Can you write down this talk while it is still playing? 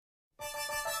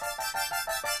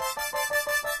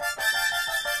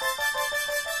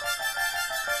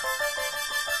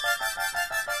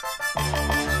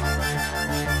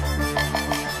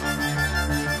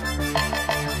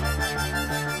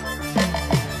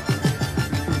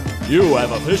You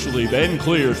have officially been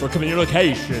cleared for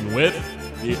communication with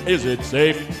the Is It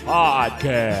Safe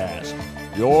podcast.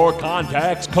 Your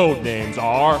contact's code names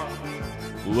are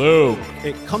Luke.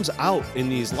 It comes out in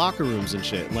these locker rooms and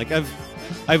shit. Like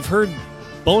I've heard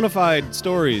bona fide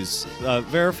stories,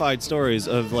 verified stories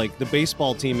of like the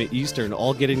baseball team at Eastern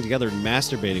all getting together and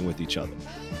masturbating with each other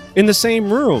in the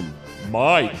same room.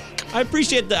 Mike. I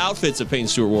appreciate the outfits that Payne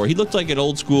Stewart wore. He looked like an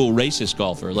old school racist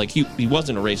golfer. Like he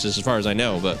wasn't a racist as far as I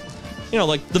know, but you know,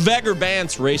 like the Vagger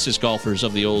Bance racist golfers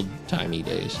of the old timey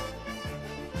days.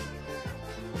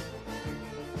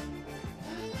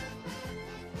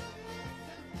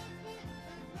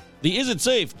 The Is It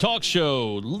Safe talk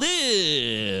show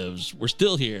lives. We're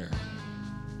still here.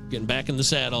 Getting back in the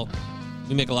saddle.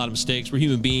 We make a lot of mistakes. We're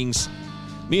human beings.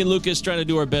 Me and Lucas trying to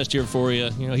do our best here for you.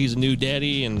 You know, he's a new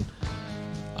daddy and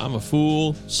I'm a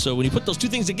fool. So when you put those two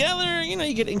things together, you know,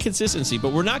 you get inconsistency.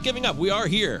 But we're not giving up. We are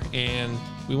here. And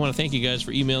we want to thank you guys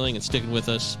for emailing and sticking with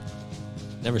us.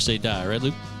 Never say die, right,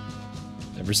 Luke?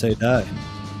 Never say die.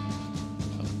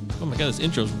 Oh my God, this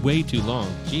intro's way too long.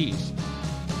 Jeez.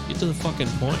 Get to the fucking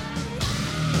point.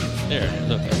 There it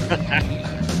is. Okay.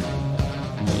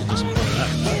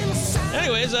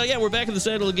 Anyways, yeah, we're back in the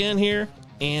saddle again here.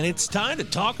 And it's time to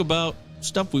talk about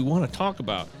stuff we want to talk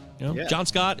about. You know, yeah. John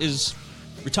Scott is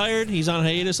retired. He's on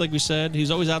hiatus, like we said.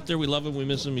 He's always out there. We love him. We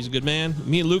miss him. He's a good man.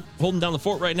 Me and Luke holding down the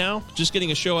fort right now. Just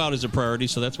getting a show out is a priority,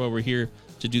 so that's why we're here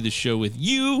to do this show with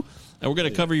you. And we're going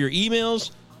to cover your emails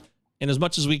and as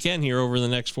much as we can here over the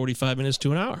next 45 minutes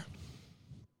to an hour.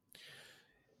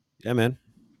 Yeah, man.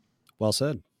 Well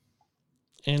said.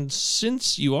 And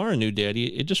since you are a new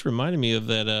daddy, it just reminded me of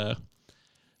that.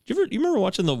 You remember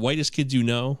watching The Whitest Kids You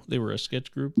Know? They were a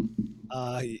sketch group.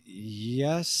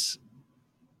 Yes,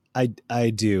 I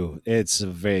do. It's a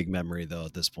vague memory though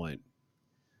at this point.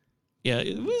 Yeah,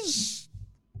 there was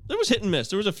hit and miss.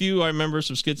 There was a few I remember,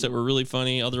 some skits that were really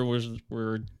funny. Others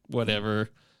were whatever,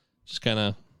 just kind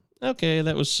of okay.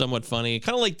 That was somewhat funny,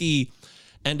 kind of like the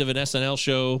end of an SNL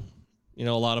show. You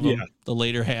know, a lot of them, the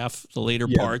later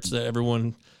parts that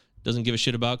everyone doesn't give a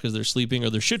shit about because they're sleeping or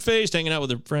they're shit-faced, hanging out with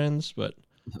their friends. But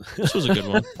this was a good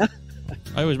one.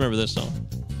 I always remember this song.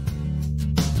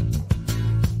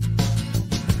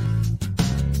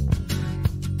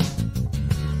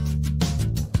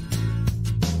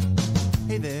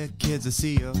 Hey there, kids, I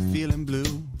see you're feeling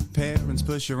blue. Parents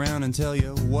push you around and tell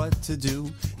you what to do.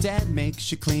 Dad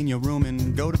makes you clean your room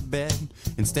and go to bed.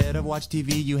 Instead of watch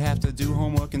TV, you have to do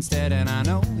homework instead. And I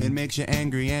know it makes you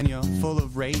angry and you're full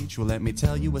of rage. Well, let me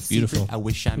tell you a secret. I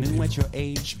wish I knew at your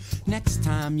age. Next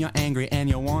time you're angry and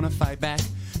you want to fight back,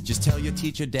 just tell your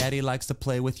teacher daddy likes to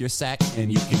play with your sack.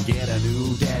 And you can get a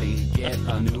new daddy, get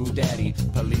a new daddy.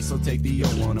 Police will take the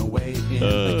old one away in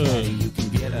the caddy. You can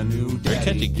get a new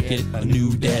daddy, get a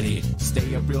new daddy.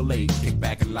 Stay up real late, kick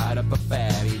back and light up a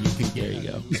fatty. You can get there you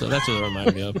go. So that's what it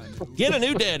reminded me of. Get a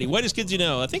new daddy. Whitest Kids You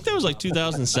Know. I think that was like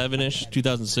 2007-ish,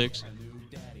 2006.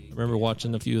 I remember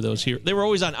watching a few of those here. They were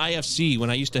always on IFC when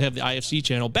I used to have the IFC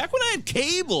channel. Back when I had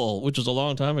cable, which was a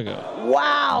long time ago.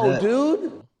 Wow,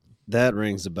 dude. That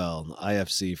rings a bell.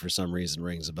 IFC, for some reason,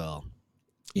 rings a bell.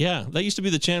 Yeah, that used to be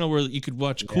the channel where you could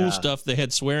watch cool stuff. They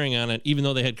had swearing on it, even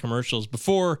though they had commercials.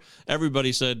 Before,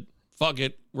 everybody said, fuck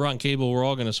it, we're on cable, we're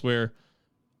all going to swear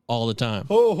all the time.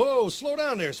 Ho, ho, slow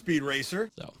down there, Speed Racer.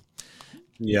 So,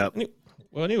 yeah.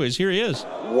 Well, anyways, here he is.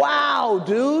 Wow,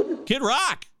 dude. Kid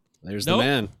Rock. There's the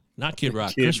man. Not Kid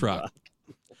Rock, Chris Rock.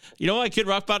 You know why Kid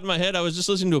Rock popped in my head? I was just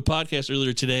listening to a podcast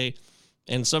earlier today,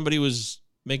 and somebody was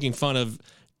making fun of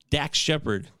Dax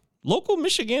Shepard. Local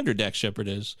Michigander Dax Shepard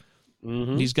is.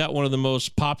 Mm-hmm. He's got one of the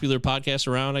most popular podcasts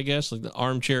around, I guess, like the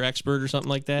Armchair Expert or something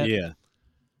like that. Yeah.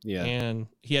 Yeah. And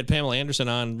he had Pamela Anderson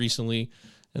on recently,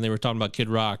 and they were talking about Kid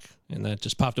Rock, and that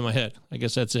just popped in my head. I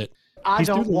guess that's it. I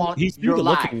don't want he's your the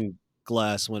life. looking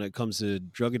glass when it comes to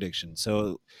drug addiction.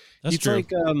 So that's it's true.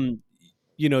 like,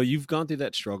 you know, you've gone through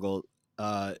that struggle.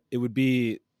 It would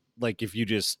be like if you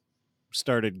just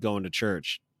started going to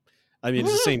church. I mean,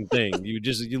 it's the same thing. You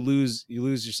lose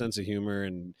your sense of humor,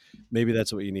 and maybe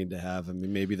that's what you need to have. I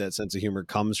mean, maybe that sense of humor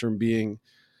comes from being,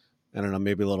 I don't know,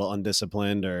 maybe a little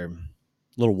undisciplined or a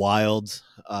little wild.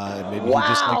 Maybe you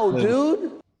just like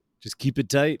dude. Just keep it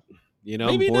tight. You know,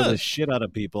 Maybe bore the shit out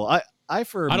of people. I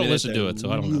don't listen to it,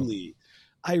 so I don't know.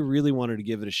 I really wanted to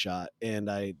give it a shot, and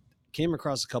I came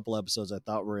across a couple episodes I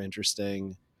thought were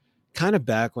interesting. Kind of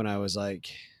back when I was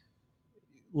like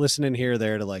listening here or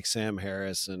there to like Sam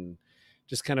Harris and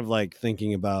just kind of like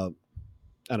thinking about,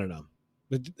 I don't know,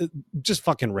 just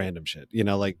fucking random shit, you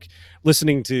know, like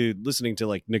listening to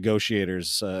like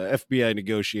negotiators, FBI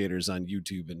negotiators on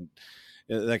YouTube and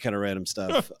that kind of random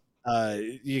stuff.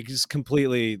 You just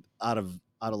completely out of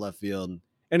left field.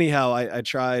 Anyhow, I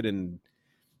tried, and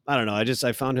I don't know.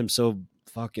 I found him so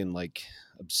fucking like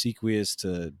obsequious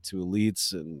to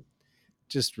elites, and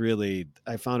just really,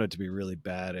 I found it to be really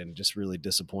bad and just really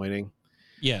disappointing.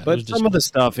 Yeah, But some of the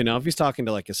stuff, if he's talking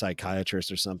to like a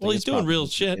psychiatrist or something, well, he's it's doing probably real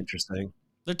shit. Interesting.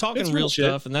 They're talking It's real real shit.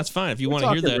 stuff, and that's fine if you We're want to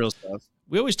hear talking that. real stuff.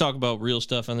 We always talk about real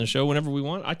stuff on the show whenever we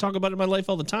want. I talk about it in my life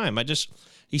all the time.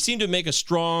 He seemed to make a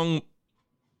strong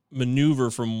maneuver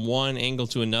from one angle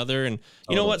to another, and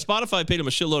you know what? Spotify paid him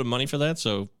a shitload of money for that,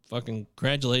 so fucking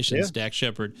congratulations, Dak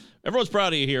Shepard. Everyone's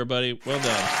proud of you here, buddy. Well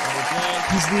done.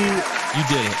 You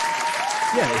did it.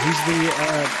 Yeah,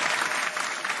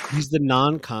 he's the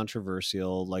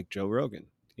non-controversial like Joe Rogan.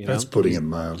 That's putting it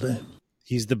mildly.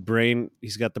 He's the brain.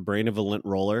 He's got the brain of a lint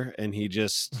roller, and he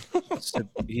just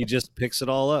picks it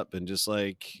all up and just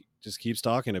keeps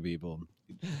talking to people.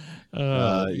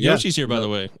 Yoshi's here, by the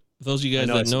way. For those of you guys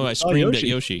that know, I screamed at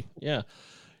Yoshi. Yeah.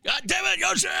 God damn it,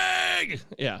 Yoshi!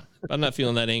 Yeah. I'm not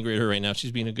feeling that angry at her right now.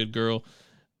 She's being a good girl.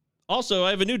 Also, I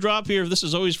have a new drop here. This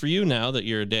is always for you now that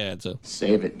you're a dad. So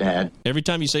Save it, Dad. every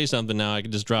time you say something now, I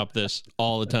can just drop this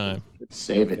all the time.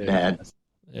 Save it, Dad.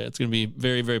 Yeah, it's going to be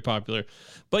very, very popular.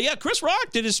 But yeah, Chris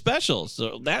Rock did his special.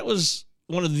 So that was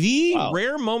one of the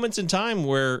rare moments in time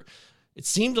where it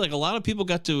seemed like a lot of people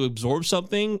got to absorb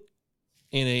something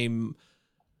in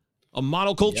a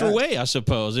monoculture way, I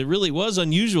suppose. It really was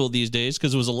unusual these days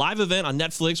because it was a live event on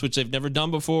Netflix, which they've never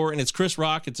done before. And it's Chris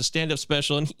Rock. It's a stand-up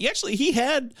special. And he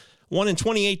had one in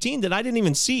 2018 that I didn't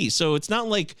even see. So it's not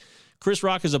like Chris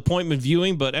Rock is appointment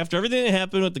viewing, but after everything that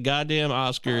happened with the goddamn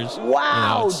Oscars.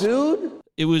 Wow, dude.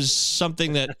 It was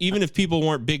something that even if people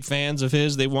weren't big fans of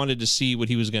his, they wanted to see what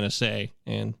he was going to say.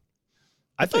 And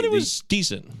I thought it was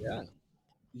decent. Yeah.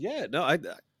 Yeah. No,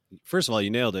 first of all, you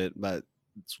nailed it, but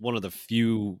it's one of the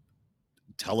few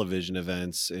television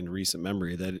events in recent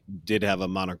memory that did have a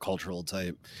monocultural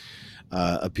type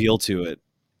appeal to it.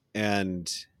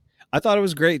 And I thought it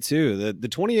was great too. The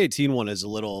 2018 one is a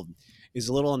little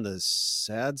on the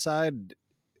sad side,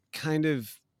 kind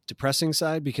of depressing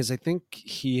side, because I think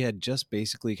he had just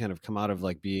basically kind of come out of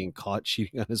like being caught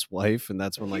cheating on his wife, and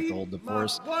that's when like the whole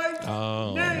divorce.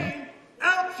 Oh,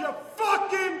 out your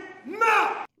fucking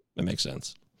mouth. That makes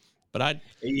sense. But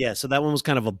so that one was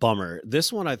kind of a bummer.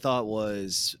 This one I thought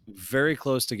was very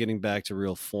close to getting back to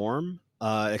real form.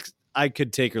 I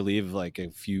could take or leave like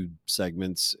a few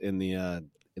segments in the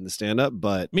stand-up,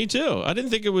 but me too. I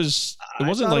didn't think it wasn't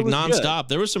like nonstop.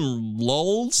 There was some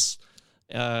lulls.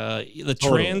 The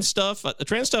trans stuff,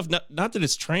 not that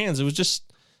it's trans. It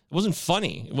wasn't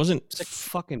funny. It wasn't like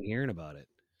fucking hearing about it.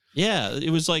 Yeah. It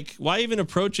was like, why even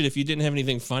approach it if you didn't have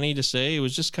anything funny to say? It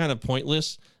was just kind of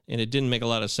pointless. And it didn't make a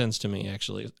lot of sense to me,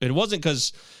 actually. It wasn't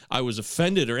because I was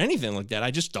offended or anything like that. I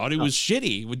just thought it was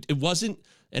shitty. It wasn't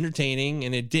entertaining,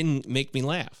 and it didn't make me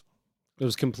laugh. It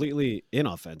was completely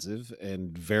inoffensive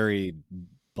and very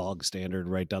bog standard,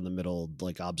 right down the middle,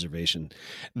 like observation.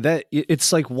 That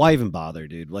it's like, why even bother,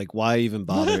 dude? Like, why even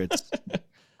bother?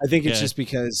 I think it's just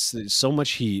because so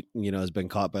much heat, has been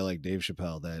caught by like Dave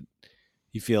Chappelle that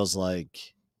he feels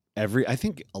like I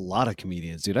think a lot of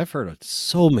comedians, dude, I've heard of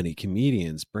so many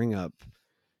comedians bring up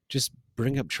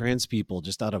trans people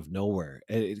just out of nowhere.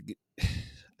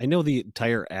 I know the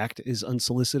entire act is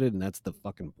unsolicited, and that's the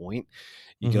fucking point.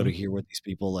 You go to hear what these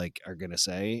people like are going to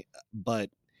say,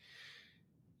 but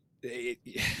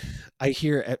I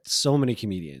hear so many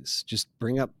comedians just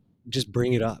bring it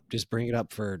up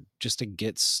to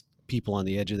get people on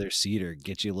the edge of their seat or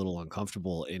get you a little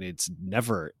uncomfortable, and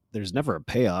there's never a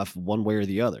payoff one way or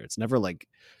the other. It's never like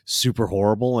super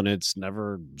horrible, and it's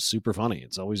never super funny.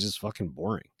 It's always just fucking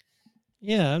boring.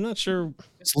 Yeah, I'm not sure.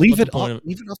 Just leave it off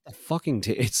the fucking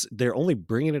they're only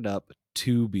bringing it up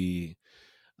to be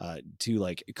to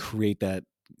like create that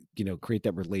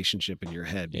relationship in your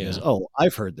head because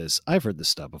I've heard this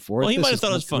stuff before. Well, he might have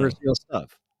thought it was funny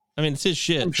stuff. I mean, it's his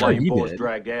shit. I'm sure he boys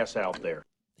drag ass out there.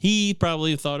 He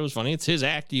probably thought it was funny. It's his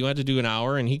act. You had to do an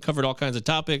hour, and he covered all kinds of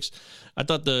topics. I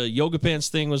thought the yoga pants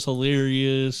thing was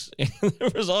hilarious. And there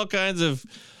was all kinds of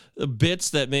bits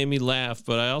that made me laugh.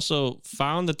 But I also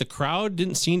found that the crowd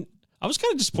didn't seem. I was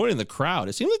kind of disappointed in the crowd.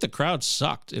 It seemed like the crowd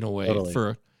sucked in a way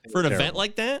for an event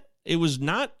like that. It was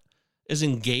not as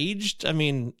engaged. I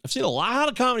mean, I've seen a lot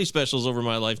of comedy specials over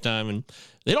my lifetime, and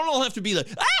they don't all have to be like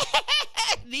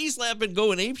knee slapping,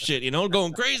 going ape shit,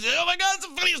 going crazy. Oh my God, it's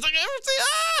the funniest thing I ever seen.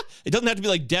 It doesn't have to be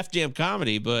like Def Jam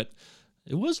comedy, but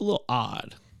it was a little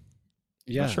odd.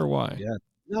 Yeah. Not sure why. Yeah.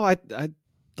 No, I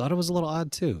thought it was a little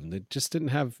odd too. It just didn't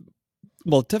have,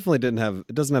 it definitely didn't have,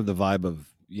 it doesn't have the vibe of,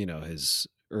 his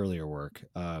earlier work.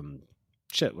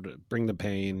 shit, Bring the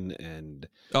Pain and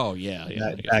Oh yeah.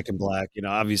 Back in Black. You know,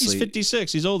 obviously He's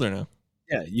 56. He's older now.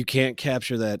 Yeah, you can't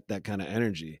capture that kind of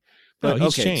energy. But But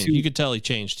he's okay, changed. You could tell he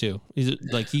changed too. He's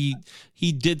like he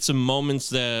did some moments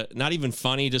that not even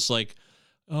funny, just like,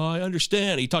 oh, I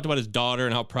understand. He talked about his daughter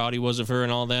and how proud he was of her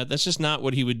and all that. That's just not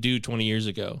what he would do 20 years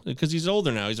ago because he's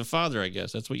older now. He's a father, I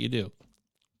guess. That's what you do.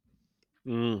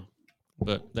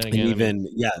 But then again, and even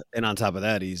and on top of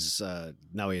that, he's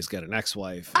now he's got an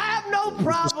ex-wife. I have no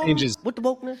problem with the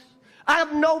wokeness. I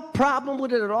have no problem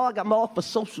with it at all. I'm all for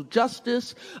social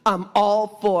justice. I'm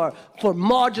all for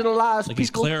marginalized like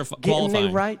he's people getting their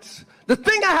qualifying. rights. The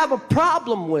thing I have a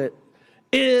problem with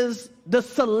is the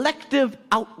selective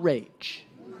outrage.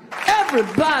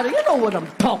 Everybody, you know what I'm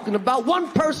talking about.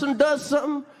 One person does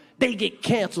something, they get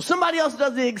canceled. Somebody else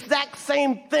does the exact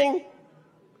same thing,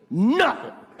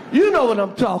 nothing. You know what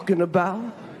I'm talking about.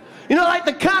 You know, like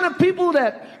the kind of people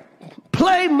that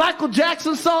play Michael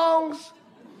Jackson songs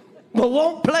but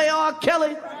won't play R.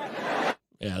 Kelly.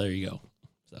 Yeah, there you go.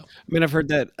 So I mean, I've heard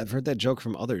that joke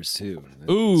from others too.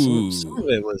 Ooh. Some of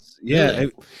it was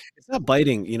it's not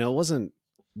biting. You know, it wasn't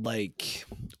like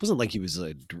he was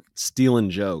like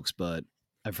stealing jokes, but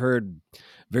I've heard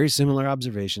very similar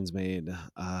observations made. And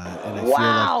I feel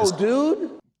like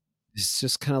dude. it's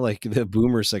just kind of like the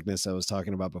boomer sickness I was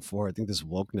talking about before. I think this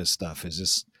wokeness stuff has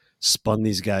just spun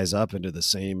these guys up into the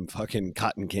same fucking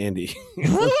cotton candy.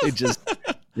 they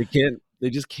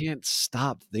just can't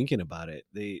stop thinking about it.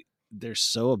 They're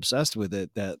so obsessed with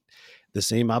it that the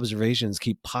same observations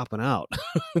keep popping out.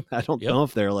 I don't know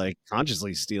if they're like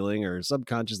consciously stealing or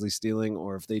subconsciously stealing,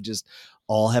 or if they just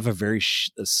all have a very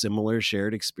a similar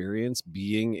shared experience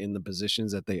being in the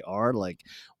positions that they are, like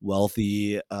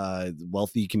wealthy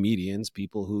comedians,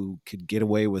 people who could get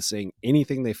away with saying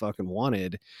anything they fucking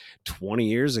wanted 20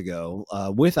 years ago,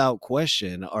 without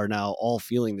question, are now all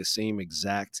feeling the same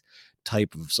exact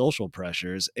type of social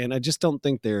pressures, and I just don't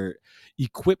think they're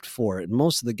equipped for it.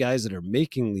 Most of the guys that are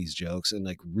making these jokes and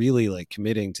like really like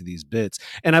committing to these bits,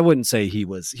 and I wouldn't say he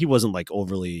wasn't like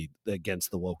overly against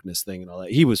the wokeness thing and all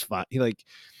that. He was fine. He like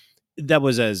that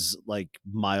was as like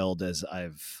mild as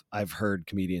I've heard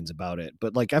comedians about it,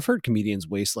 but like I've heard comedians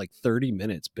waste like 30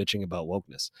 minutes bitching about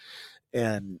wokeness,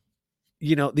 and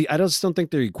you know, I just don't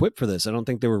think they're equipped for this. I don't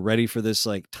think they were ready for this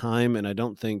like time, and I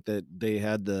don't think that they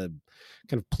had the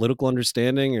kind of political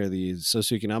understanding or the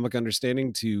socioeconomic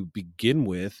understanding to begin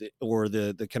with, or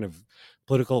the kind of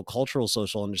political, cultural,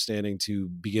 social understanding to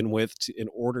begin with, in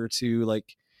order to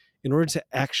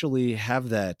actually have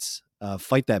that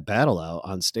fight that battle out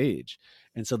on stage.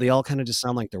 And so they all kind of just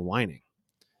sound like they're whining.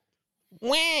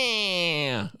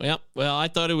 Well, I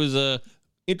thought it was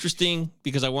interesting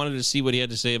because I wanted to see what he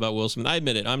had to say about Will Smith. I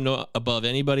admit it, I'm no above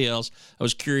anybody else. I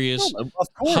was curious. Well,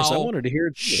 of course, I wanted to hear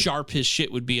it too. Sharp his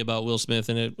shit would be about Will Smith,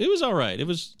 and it was all right. It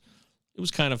was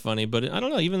kind of funny, but I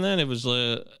don't know. Even then, it was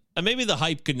maybe the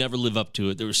hype could never live up to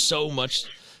it. There was so much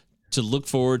to look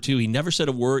forward to. He never said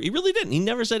a word. He really didn't. He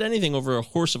never said anything over a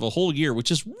course of a whole year,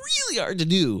 which is really hard to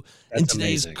do in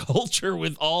today's culture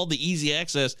with all the easy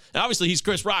access. And obviously, he's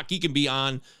Chris Rock. He can be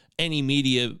on any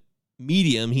medium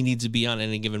he needs to be on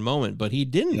any given moment, but he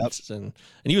didn't. Yep. And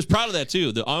he was proud of that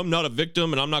too. I'm not a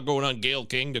victim, and I'm not going on Gayle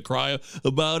King to cry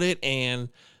about it. And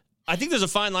I think there's a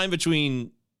fine line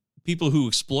between people who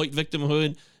exploit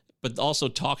victimhood, but also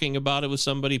talking about it with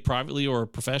somebody privately or a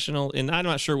professional. And I'm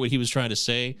not sure what he was trying to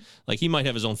say. Like, he might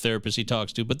have his own therapist he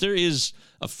talks to, but there is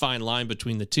a fine line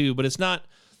between the two. But it's not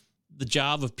the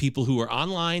job of people who are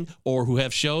online or who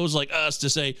have shows like us to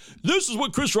say, this is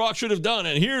what Chris Rock should have done,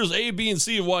 and here's A, B, and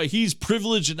C of why he's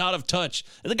privileged and out of touch.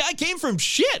 And the guy came from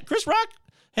shit. Chris Rock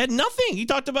had nothing. He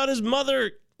talked about his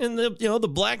mother and the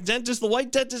black dentist, the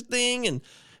white dentist thing, and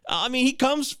I mean, he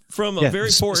comes from a very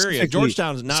poor area.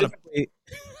 Georgetown is not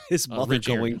his mother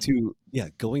going to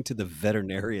the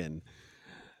veterinarian.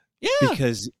 Yeah,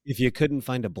 because if you couldn't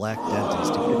find a black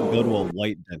dentist, you couldn't go to a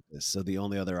white dentist. So the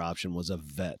only other option was a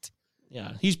vet.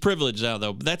 Yeah, he's privileged now,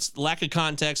 though. But that's lack of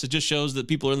context. It just shows that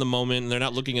people are in the moment and they're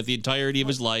not looking at the entirety of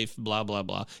his life, blah, blah,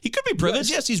 blah. He could be privileged.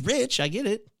 Yes, he's rich. I get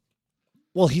it.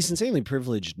 Well, he's insanely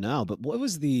privileged now. But what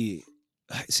was I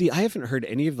haven't heard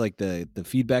any of like the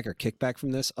feedback or kickback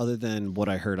from this other than what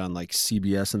I heard on like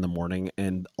CBS in the morning.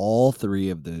 And all three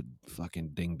of the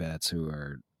fucking dingbats who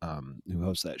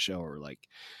host that show are like,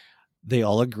 they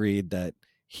all agreed that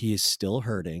he is still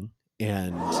hurting.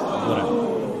 And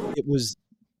it was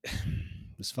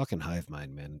fucking hive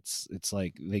mind, man. It's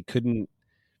like they couldn't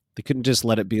just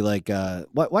let it be like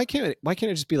why can't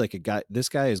it just be like a guy, this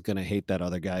guy is gonna hate that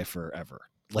other guy forever,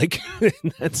 like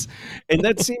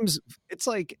that seems, it's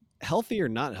like healthy or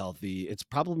not healthy, it's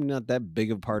probably not that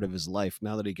big of a part of his life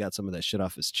now that he got some of that shit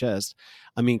off his chest.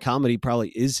 I mean, comedy probably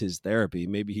is his therapy.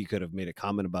 Maybe he could have made a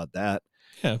comment about that.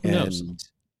 Yeah, who knows? And,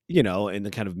 and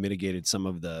then kind of mitigated some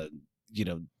of the,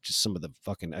 just some of the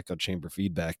fucking echo chamber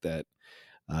feedback that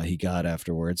he got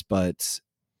afterwards. But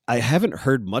I haven't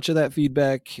heard much of that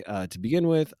feedback to begin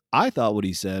with. I thought what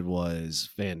he said was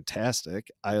fantastic.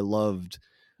 I loved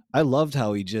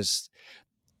how he just,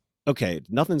 okay,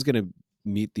 nothing's going to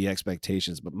meet the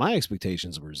expectations, but my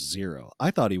expectations were zero.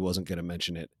 I thought he wasn't going to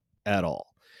mention it at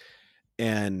all.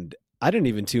 And I didn't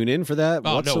even tune in for that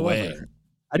whatsoever. No way.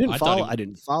 I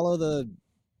didn't follow the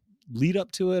lead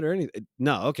up to it or anything.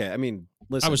 No, okay. I mean,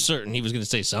 listen. I was certain he was going to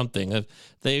say something.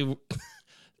 They made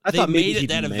it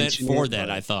that event for that,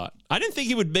 I thought. I didn't think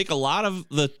he would make a lot of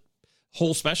the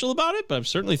whole special about it, but I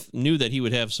certainly knew that he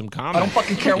would have some comment. I don't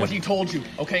fucking care what he told you,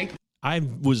 okay? I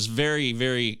was very,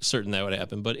 very certain that would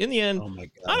happen. But in the end, oh my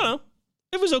God. I don't know.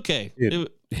 It was okay. Dude,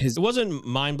 it wasn't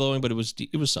mind-blowing, but it was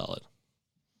solid.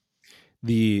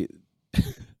 He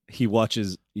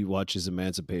watches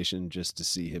Emancipation just to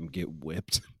see him get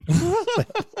whipped.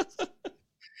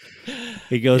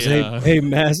 He goes, Yeah. hey,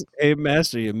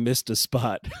 master, you missed a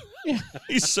spot.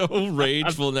 He's so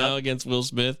rageful now against Will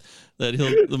Smith that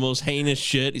he'll the most heinous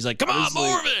shit. He's like, come on,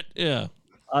 more of it. Yeah.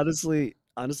 Honestly,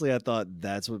 I thought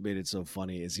that's what made it so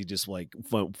funny is he just like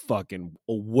went fucking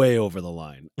way over the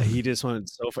line. He just went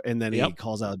so far, and then he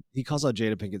calls out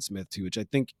Jada Pinkett Smith too, which I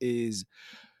think is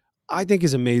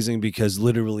amazing because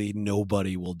literally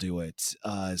nobody will do it,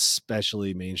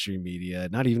 especially mainstream media.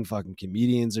 Not even fucking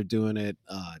comedians are doing it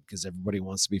because everybody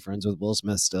wants to be friends with Will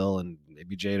Smith still and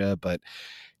maybe Jada. But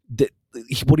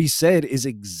what he said is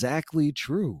exactly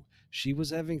true. She was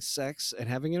having sex and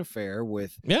having an affair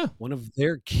with one of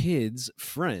their kids'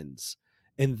 friends,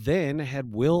 and then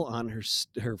had Will on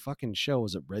her fucking show.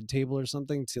 Was it Red Table or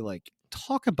something to like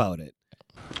talk about it?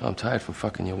 I'm tired from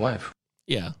fucking your wife.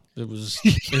 Yeah, it was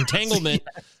entanglement.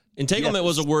 Entanglement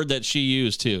was a word that she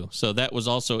used too. So that was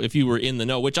also, if you were in the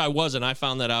know, which I wasn't. I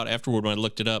found that out afterward when I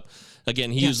looked it up.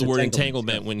 Again, he used the word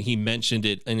entanglement when he mentioned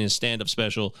it in his stand-up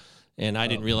special. And I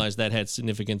didn't realize that had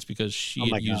significance because she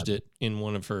had used it in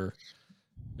one of her,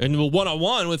 and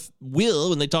one-on-one with Will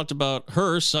when they talked about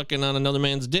her sucking on another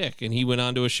man's dick, and he went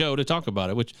on to a show to talk about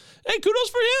it. Which, hey, kudos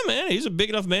for him, man. He's a big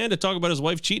enough man to talk about his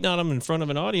wife cheating on him in front of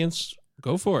an audience.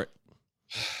 Go for it.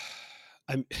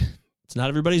 It's not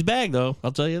everybody's bag, though.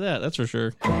 I'll tell you that. That's for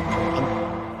sure.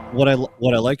 What I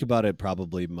like about it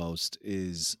probably most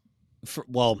is,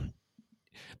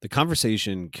 the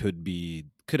conversation could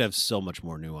have so much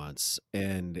more nuance,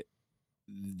 and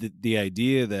the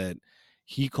idea that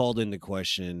he called into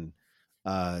question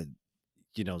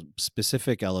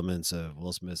specific elements of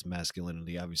Will Smith's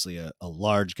masculinity. Obviously a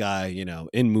large guy,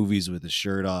 in movies with his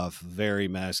shirt off, very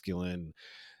masculine,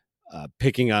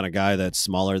 picking on a guy that's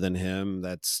smaller than him.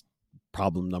 That's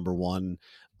problem number one.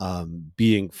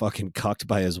 Being fucking cucked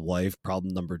by his wife,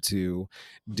 problem number two.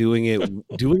 Doing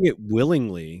it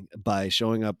willingly by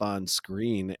showing up on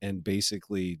screen and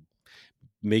basically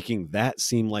making that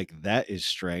seem like that is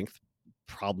strength,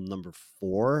 problem number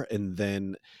four. And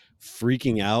then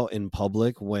freaking out in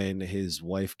public when his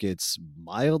wife gets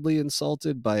mildly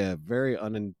insulted by a very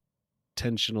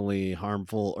unintentionally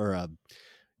harmful, or a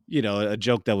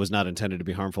joke that was not intended to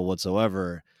be harmful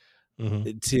whatsoever.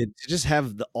 To just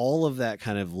have all of that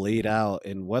kind of laid out,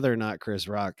 and whether or not Chris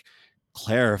Rock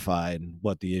clarified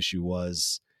what the issue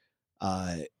was,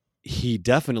 he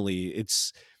definitely,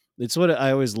 it's what I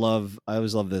always love. I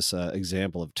always love this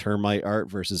example of termite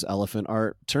art versus elephant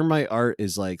art. Termite art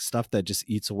is like stuff that just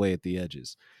eats away at the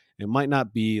edges. It might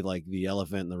not be like the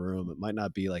elephant in the room. It might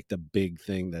not be like the big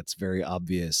thing that's very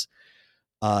obvious.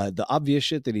 The obvious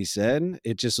shit that he said,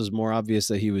 it just was more obvious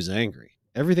that he was angry.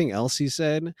 Everything else he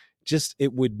said, just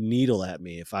it would needle at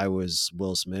me if I was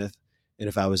Will Smith, and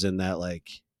if I was in that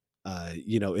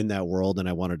in that world and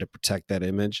I wanted to protect that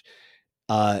image.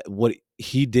 What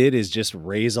he did is just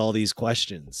raise all these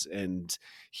questions, and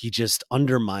he just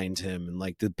undermined him in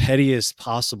like the pettiest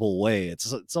possible way.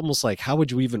 It's almost like, how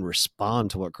would you even respond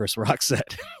to what Chris Rock said?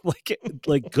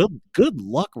 like good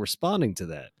luck responding to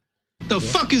that. The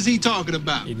fuck is he talking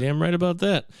about? You're damn right about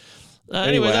that.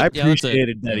 Anyway, I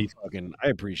appreciated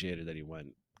that he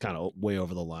went kind of way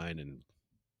over the line, and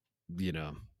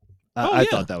I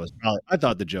thought I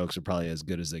thought the jokes are probably as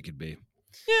good as they could be.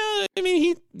 Yeah, I mean,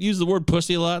 he used the word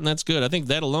pussy a lot, and that's good. I think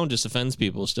that alone just offends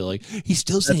people still. Like, he's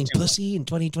still saying pussy in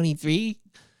 2023?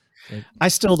 I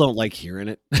still don't like hearing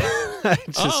it.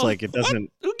 It's just like, it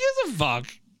doesn't... Who gives a fuck?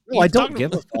 No, I don't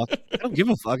give a fuck. I don't give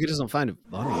a fuck. It doesn't find it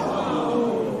funny.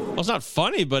 Well, it's not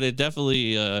funny, but it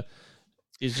definitely...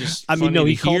 It's just I mean, no,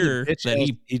 funny he to called hear it bitch that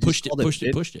ass- he just pushed it, called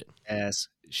pushed it. ass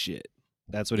shit.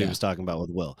 That's what he Yeah. was talking about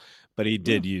with Will. But he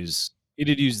did use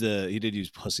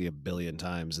pussy a billion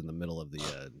times in the middle of the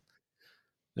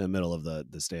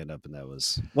stand up, and that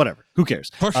was whatever. Who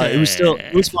cares?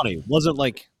 It was funny.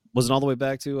 Wasn't all the way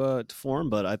back to form,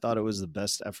 but I thought it was the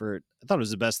best effort. I thought it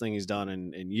was the best thing he's done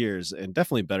in years, and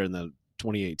definitely better than the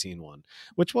 2018 one,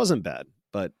 which wasn't bad,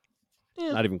 but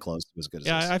not even close to as good as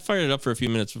this. I fired it up for a few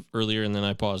minutes earlier, and then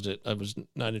I paused it. I was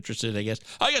not interested, I guess.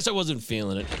 I wasn't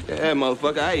feeling it. Yeah,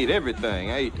 motherfucker, I eat everything.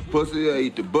 I eat the pussy, I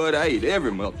eat the butt, I eat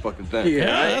every motherfucking thing.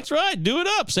 Yeah, that's right. Do it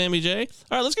up, Sammy J.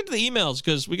 All right, let's get to the emails,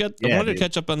 because I wanted to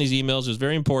catch up on these emails. It was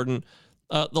very important.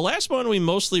 The last one we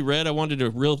mostly read, I wanted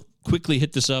to real quickly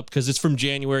hit this up because it's from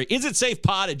January.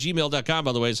 isitsafepod@gmail.com,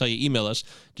 by the way, is how you email us.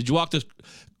 Did you watch the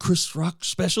Chris Rock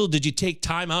special? Did you take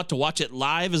time out to watch it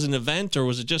live as an event, or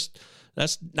was it just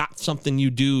that's not something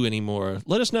you do anymore?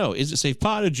 Let us know.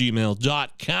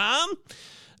 isitsafepod@gmail.com.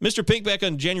 Mr. Pink, back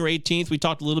on January 18th, we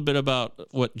talked a little bit about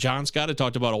what John Scott had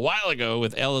talked about a while ago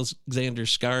with Alexander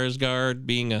Skarsgård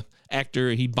being an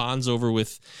actor he bonds over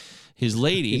with his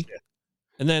lady.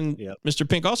 And then Mr.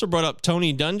 Pink also brought up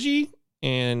Tony Dungy,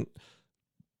 and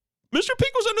Mr.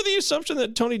 Pink was under the assumption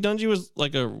that Tony Dungy was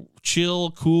like a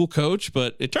chill, cool coach,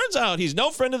 but it turns out he's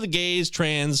no friend of the gays,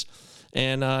 trans,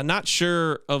 and not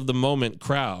sure of the moment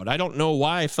crowd. I don't know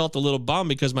why I felt a little bummed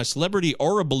because my celebrity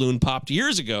aura balloon popped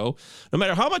years ago. No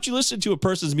matter how much you listen to a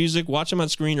person's music, watch them on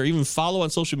screen, or even follow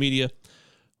on social media,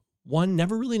 one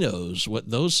never really knows what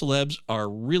those celebs are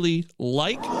really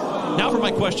like. Now for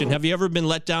my question. Have you ever been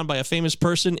let down by a famous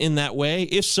person in that way?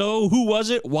 If so, who was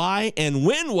it, why, and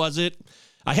when was it?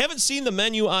 I haven't seen The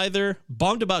Menu either.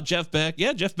 Bummed about Jeff Beck.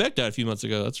 Yeah, Jeff Beck died a few months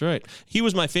ago. That's right. He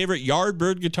was my favorite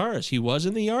Yardbird guitarist. He was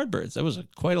in the Yardbirds. That was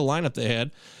quite a lineup they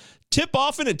had. Tip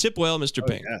often and tip well, Mr.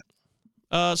 Pink.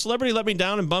 Yeah. Celebrity let me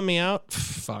down and bummed me out.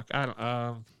 Fuck. I don't.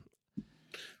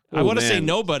 I want to say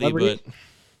nobody, but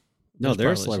no, there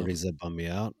are celebrities that bum me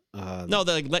out. No,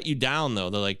 they let you down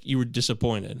though. They're like you were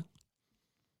disappointed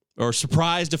or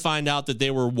surprised to find out that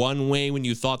they were one way when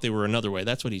you thought they were another way.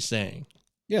 That's what he's saying.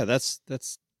 Yeah, that's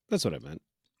what I meant.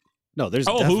 No, there's.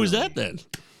 Oh, who was that then?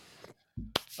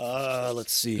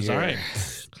 Let's see. All right.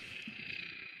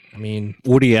 I mean,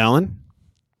 Woody Allen.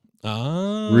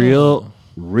 Oh,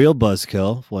 real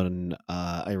buzzkill when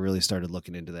I really started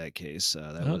looking into that case.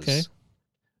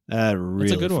 That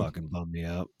really fucking bummed me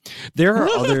out. There are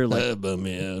other bummed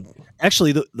me out.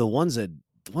 Actually, the ones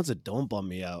that don't bum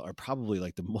me out are probably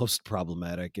like the most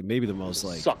problematic and maybe the most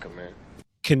like sucker, man,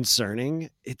 concerning.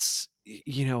 It's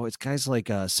it's guys like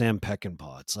Sam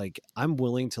Peckinpah. It's like I'm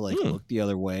willing to like look the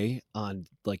other way on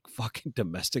like fucking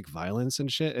domestic violence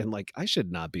and shit, and like I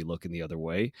should not be looking the other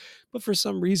way, but for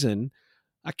some reason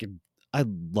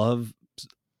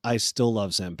I still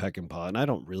love Sam Peckinpah, and I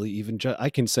don't really even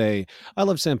I can say I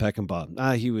love Sam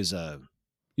Peckinpah. He was an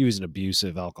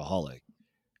abusive alcoholic,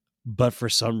 but for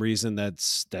some reason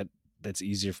that's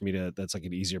easier for me to. That's like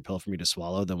an easier pill for me to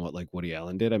swallow than what like Woody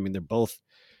Allen did. I mean, they're both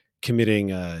committing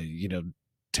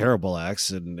terrible acts,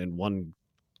 and one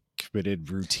committed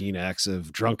routine acts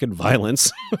of drunken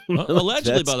violence.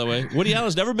 Allegedly, by the way, Woody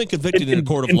Allen's never been convicted in a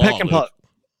court of law.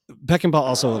 Peckinpah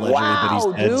also allegedly, but he's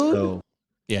dead. Dude. So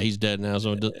yeah, he's dead now.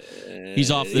 So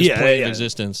he's off this plane of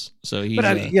existence. So he's.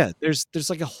 But there's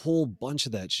like a whole bunch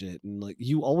of that shit, and like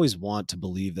you always want to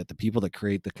believe that the people that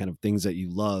create the kind of things that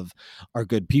you love are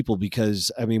good people,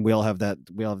 because I mean we all have that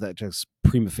just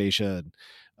prima facie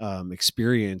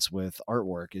experience with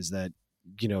artwork, is that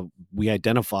we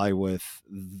identify with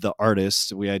the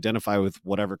artist, we identify with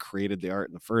whatever created the art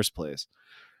in the first place.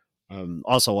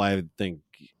 Also, I think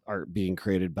art being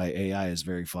created by AI is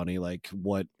very funny. Like,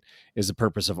 what is the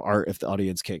purpose of art if the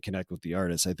audience can't connect with the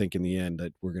artist? I think in the end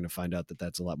that we're going to find out that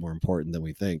that's a lot more important than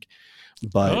we think.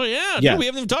 But dude, we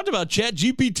haven't even talked about Chat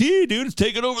GPT, dude. It's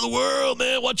taking over the world,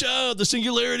 man. Watch out, the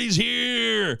singularity's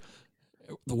here.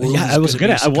 I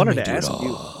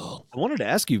wanted to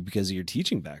ask you because of your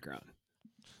teaching background.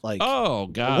 Like, oh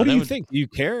god, what do you think? Do you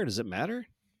care? Does it matter?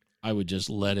 I would just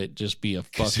let it just be a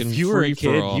fucking if you were a kid,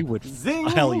 free-for-all. you would.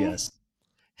 Hell yes.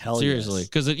 Seriously,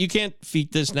 because you can't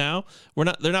feed this now.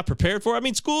 They're not prepared for it. I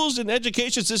mean, schools and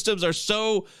education systems are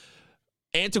so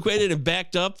antiquated and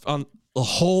backed up on the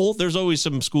whole. There's always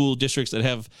some school districts that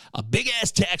have a big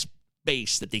ass tax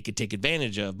base that they could take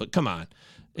advantage of. But come on,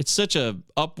 it's such a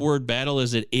upward battle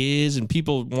as it is, and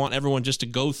people want everyone just to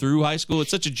go through high school. It's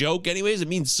such a joke, anyways. It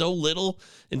means so little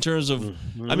in terms of.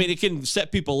 I mean, it can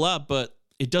set people up, but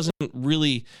it doesn't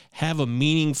really have a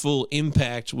meaningful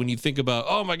impact when you think about,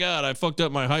 oh my God, I fucked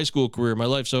up my high school career, my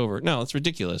life's over. No, it's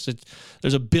ridiculous.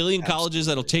 There's a billion colleges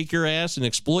that'll take your ass and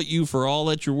exploit you for all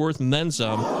that you're worth and then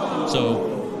some.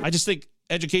 So I just think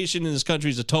education in this country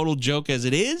is a total joke as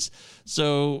it is.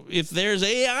 So if there's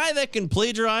AI that can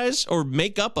plagiarize or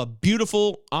make up a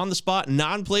beautiful, on-the-spot,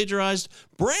 non-plagiarized,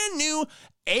 brand new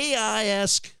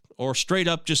AI-esque or straight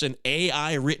up just an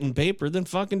AI written paper, then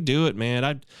fucking do it,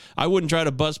 man. I wouldn't try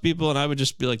to bust people, and I would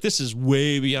just be like, this is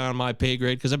way beyond my pay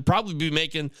grade, because I'd probably be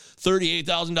making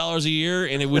 $38,000 a year,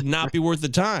 and it would not be worth the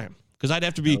time. Because I'd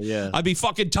have to be, I'd be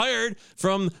fucking tired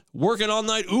from working all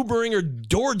night Ubering or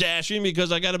door dashing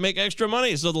because I got to make extra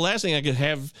money. So the last thing I could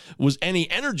have was any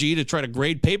energy to try to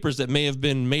grade papers that may have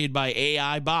been made by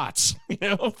AI bots.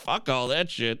 Fuck all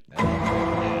that shit.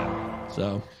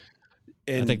 So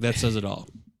I think that says it all.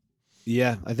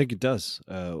 Yeah, I think it does.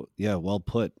 Yeah, well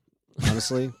put.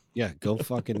 Honestly, yeah, go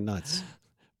fucking nuts.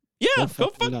 Yeah, go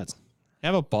fucking nuts.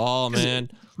 Have a ball,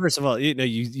 man. First of all, you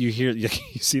hear you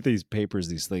see these papers,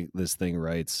 this thing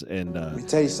writes, and Let me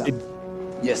tell you something.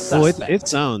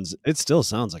 It still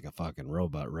sounds like a fucking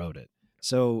robot wrote it.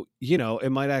 So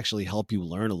it might actually help you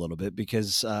learn a little bit,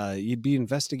 because you'd be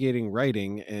investigating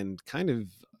writing and kind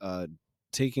of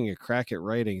taking a crack at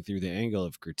writing through the angle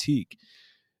of critique,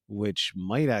 which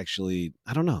might actually,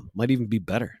 I don't know, might even be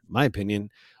better. My opinion.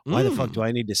 Why the fuck do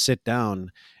I need to sit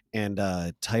down and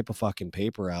type a fucking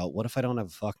paper out? What if I don't have a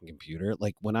fucking computer?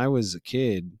 Like when I was a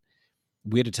kid,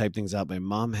 we had to type things out. My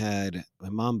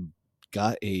mom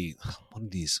got one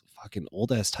of these fucking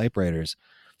old ass typewriters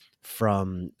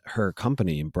from her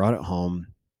company and brought it home.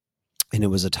 And it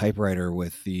was a typewriter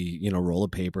with the, roll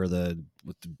of paper,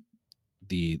 with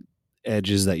the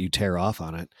edges that you tear off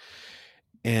on it.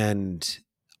 And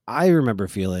I remember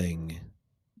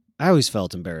I always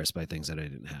felt embarrassed by things that I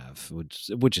didn't have,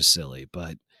 which is silly,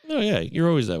 but oh yeah, you're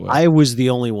always that way. I was the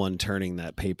only one turning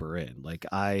that paper in. Like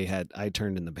I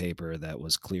turned in the paper that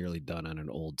was clearly done on an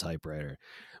old typewriter,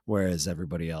 whereas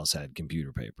everybody else had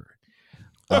computer paper.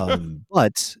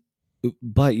 But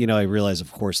I realize,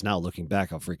 of course, now looking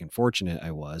back, how freaking fortunate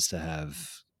I was to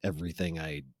have everything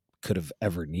I could have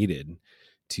ever needed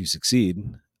to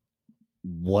succeed.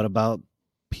 What about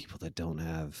people that don't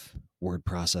have word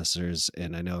processors?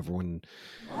 And I know everyone,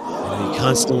 you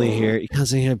constantly hear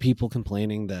people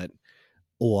complaining that,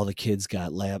 all the kids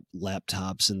got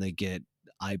laptops and they get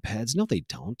iPads. No, they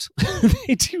don't.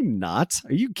 They do not.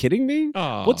 Are you kidding me?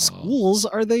 Oh. What schools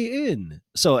are they in?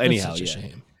 So anyhow, that's such a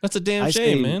shame. That's a damn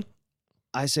shame, man.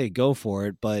 I say go for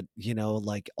it, but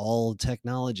like all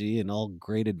technology and all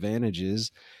great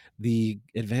advantages, the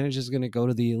advantage is going to go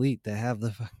to the elite that have the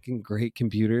fucking great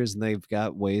computers, and they've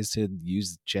got ways to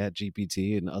use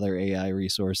ChatGPT and other AI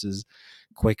resources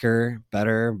quicker,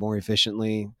 better, more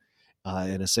efficiently,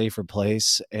 in a safer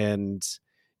place. And,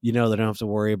 they don't have to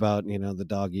worry about, the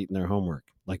dog eating their homework,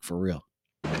 like for real.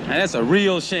 And that's a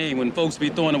real shame when folks be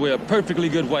throwing away a perfectly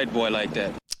good white boy like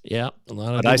that. Yeah. A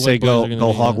lot of but I say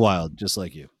go hog wild, just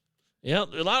like you. Yeah.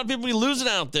 A lot of people be losing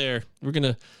out there. We're going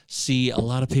to see a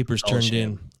lot of papers turned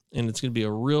in. And it's going to be a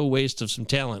real waste of some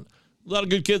talent. A lot of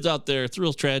good kids out there. It's a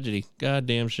real tragedy.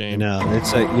 Goddamn shame. No,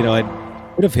 it's I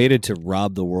would have hated to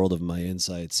rob the world of my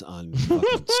insights on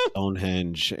fucking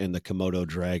Stonehenge and the Komodo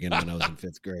dragon when I was in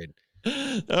 5th grade.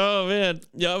 Oh man,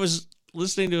 yeah, I was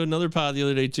listening to another pod the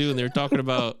other day too, and they're talking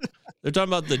about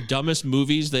the dumbest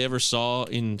movies they ever saw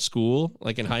in school,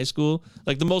 like in high school,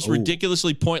 like the most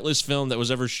ridiculously pointless film that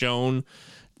was ever shown.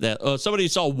 That somebody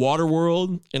saw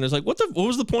Waterworld and it's like, what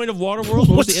was the point of Waterworld?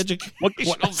 What was the education?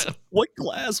 What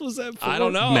class was that for? I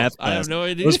don't know. Math class. I have no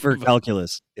idea. It was for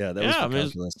calculus. Yeah, that was for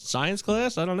calculus. Science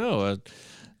class? I don't know.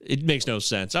 It makes no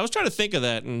sense. I was trying to think of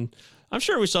that, and I'm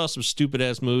sure we saw some stupid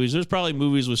ass movies. There's probably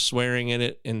movies with swearing in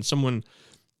it, and someone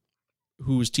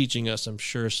who was teaching us, I'm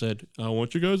sure, said, "I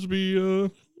want you guys to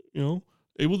be,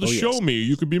 able to show me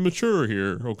you could be mature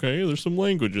here, okay? There's some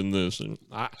language in this." And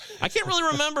I can't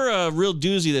really remember a real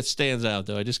doozy that stands out,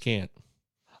 though. I just can't.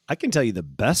 I can tell you the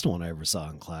best one I ever saw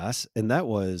in class, and that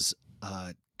was,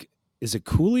 is it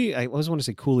Cooley? I always want to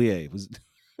say Coulier.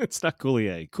 It's not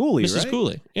Coulier. Cooley, Mrs. right?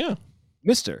 Cooley, yeah.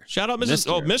 Mr. Shout out Mrs.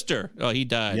 Oh, Mr. Oh, he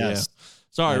died, yes. Yeah.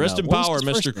 Sorry, rest in power,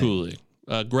 Mr. Cooley.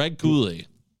 Greg Cooley.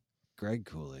 Greg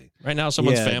Cooley. Right now,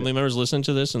 someone's family members listening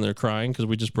to this and they're crying because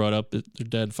we just brought up their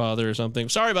dead father or something.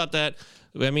 Sorry about that.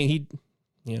 I mean,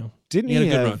 didn't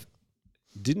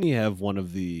he have one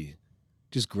of the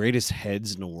just greatest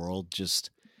heads in the world? There's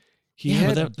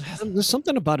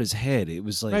something about his head. It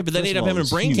was like, right, but then he ended up having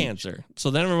brain cancer.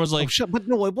 So then everyone was like, but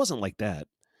no, it wasn't like that.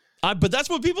 But that's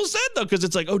what people said, though, because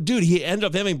it's like, oh, dude, he ended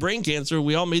up having brain cancer.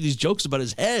 We all made these jokes about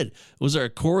his head. Was there a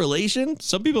correlation?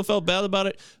 Some people felt bad about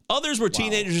it. Others were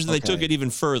teenagers, and they took it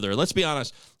even further. Let's be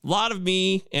honest. A lot of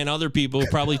me and other people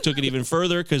probably took it even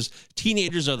further because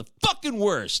teenagers are the fucking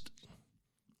worst.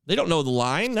 They don't know the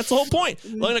line. That's the whole point.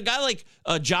 Like a guy like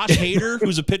Josh Hader,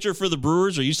 who's a pitcher for the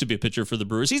Brewers, or used to be a pitcher for the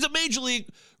Brewers. He's a major league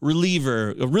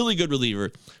reliever, a really good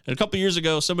reliever. And a couple years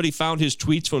ago, somebody found his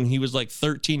tweets when he was like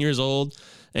 13 years old.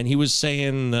 And he was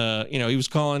saying, he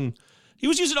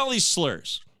was using all these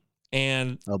slurs.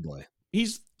 And oh boy,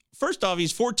 he's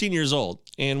 14 years old.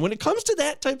 And when it comes to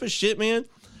that type of shit, man,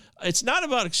 it's not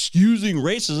about excusing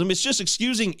racism. It's just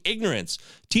excusing ignorance.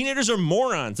 Teenagers are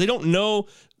morons. They don't know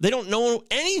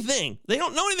anything. They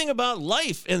don't know anything about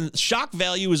life. And shock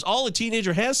value is all a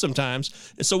teenager has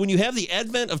sometimes. And so when you have the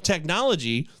advent of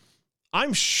technology,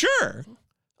 I'm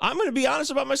going to be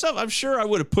honest about myself. I'm sure I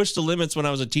would have pushed the limits when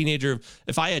I was a teenager.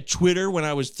 If I had Twitter when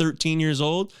I was 13 years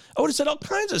old, I would have said all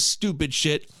kinds of stupid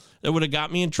shit that would have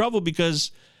got me in trouble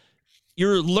because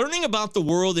you're learning about the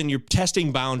world and you're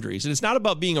testing boundaries. And it's not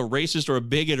about being a racist or a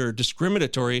bigot or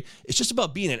discriminatory. It's just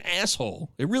about being an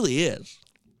asshole. It really is.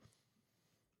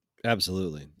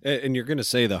 Absolutely. And you're going to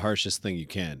say the harshest thing you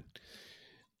can.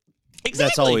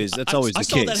 Exactly. That's always the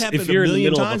case. I saw that happen if you're a million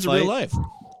in the middle times of a in fight, real life.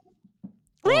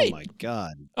 Right. Oh my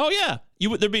God. Oh yeah.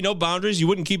 There'd be no boundaries. You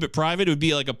wouldn't keep it private. It would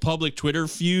be like a public Twitter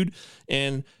feud.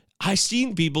 And I've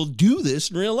seen people do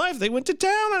this in real life. They went to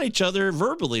town on each other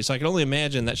verbally. So I can only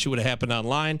imagine that shit would have happened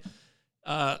online.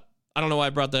 I don't know why I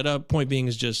brought that up. Point being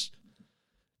is just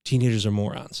teenagers are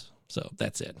morons. So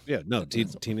that's it. Yeah. No,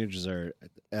 teenagers are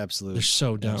absolute. They're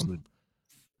so dumb.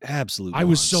 Absolute. I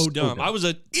was so dumb. I was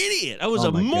an idiot. I was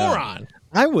a moron. God.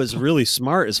 I was really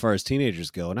smart as far as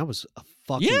teenagers go, and I was a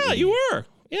fucking idiot. You were.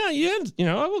 Yeah,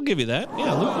 I will give you that.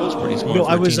 Yeah, Luke was pretty smart. No,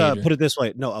 I was, put it this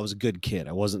way. No, I was a good kid.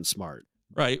 I wasn't smart.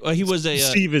 Right. Well, he was a...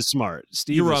 Steve is smart.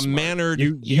 You were a mannered...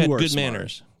 You had good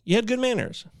manners. You had good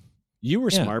manners. You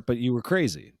were smart, but you were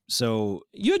crazy. So...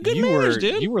 You had good manners,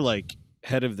 dude. You were like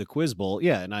head of the quiz bowl.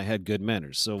 Yeah, and I had good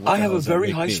manners. So I have a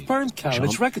very high sperm count.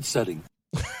 It's record setting.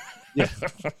 Yeah.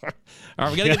 All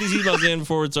right, we got to get these emails in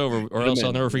before it's over, or else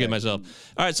I'll never forget myself.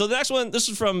 All right, so the next one, this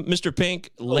is from Mr. Pink,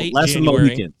 late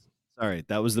January. Sorry,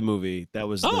 that was the movie. That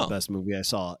was the best movie I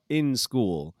saw in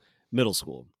school, middle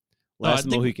school. Last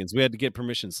of the Mohicans. We had to get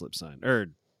permission slip signed,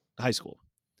 or high school.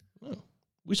 Oh.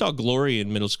 We saw Glory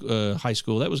in high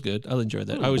school. That was good. I enjoyed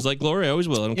that. I always like Glory. I always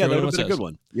will. I don't care that what would have anyone been says. a good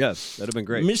one. Yes, that'd have been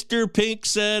great. Mr. Pink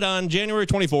said on January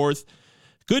 24th,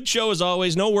 good show as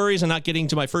always. No worries on not getting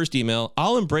to my first email.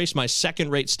 I'll embrace my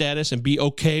second-rate status and be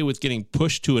okay with getting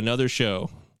pushed to another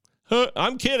show.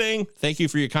 I'm kidding. Thank you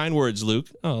for your kind words, Luke.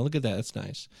 Oh, look at that. That's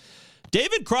nice.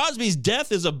 David Crosby's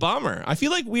death is a bummer. I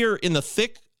feel like we are in the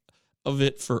thick of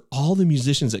it for all the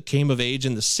musicians that came of age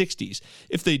in the 60s,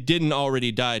 if they didn't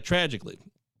already die tragically.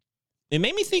 It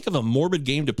made me think of a morbid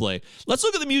game to play. Let's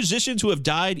look at the musicians who have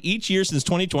died each year since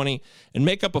 2020 and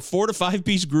make up a 4 to 5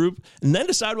 piece group and then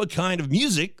decide what kind of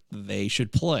music they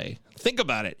should play. Think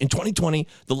about it. In 2020,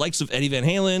 the likes of Eddie Van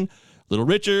Halen, Little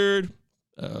Richard,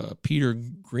 Peter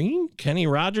Green, Kenny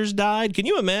Rogers died. Can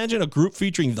you imagine a group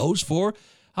featuring those four?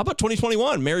 How about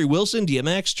 2021? Mary Wilson,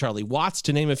 DMX, Charlie Watts,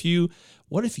 to name a few.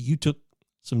 What if you took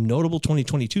some notable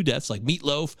 2022 deaths like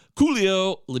Meatloaf,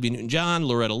 Coolio, Olivia Newton-John,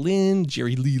 Loretta Lynn,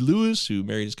 Jerry Lee Lewis, who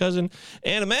married his cousin,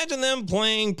 and imagine them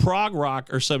playing prog rock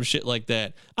or some shit like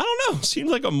that. I don't know. Seems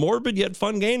like a morbid yet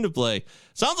fun game to play.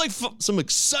 Sounds like some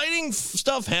exciting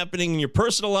stuff happening in your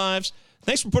personal lives.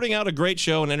 Thanks for putting out a great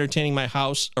show and entertaining my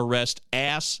house arrest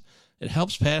ass. It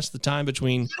helps pass the time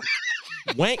between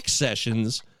wank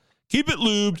sessions. Keep it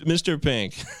lubed, Mr.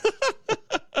 Pink.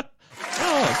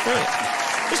 Oh, great.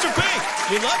 Mr. Pink,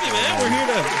 we love you, man. We're here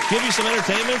to give you some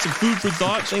entertainment, some food for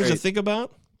thought, things to think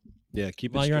about. Yeah,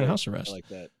 keep it while you're on house arrest. I like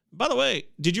that. By the way,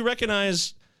 did you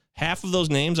recognize half of those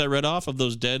names I read off of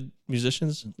those dead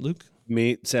musicians, Luke?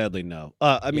 Me, sadly, no.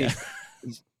 I mean,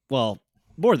 well,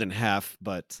 more than half,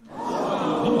 but...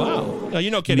 Oh, wow. No, you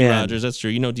know Kenny Rogers. That's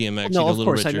true. You know DMX. No, you know of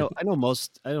Little course. Richard. I know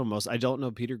most. I don't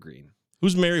know Peter Green.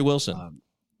 Who's Mary Wilson?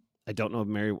 I don't know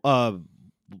Mary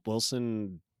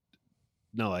Wilson.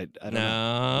 No, I don't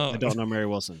know. I don't know Mary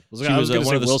Wilson. I was going to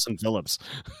say Wilson Phillips.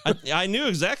 I knew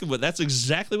exactly that's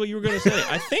exactly what you were going to say.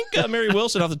 I think Mary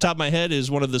Wilson, off the top of my head, is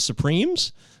one of the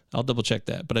Supremes. I'll double check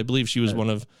that, but I believe she was one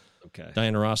of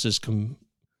Diana Ross's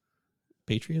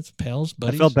compatriots, pals,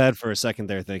 buddies. I felt bad for a second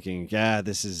there, thinking, yeah,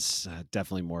 this is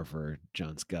definitely more for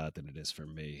John Scott than it is for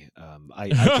me.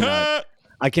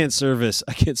 I can't service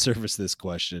this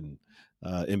question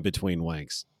in between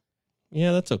wanks.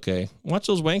 Yeah, that's okay. Watch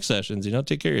those wank sessions.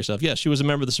 Take care of yourself. Yes, she was a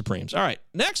member of the Supremes. All right,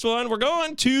 next one. We're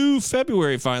going to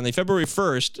February finally, February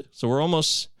 1st. So we're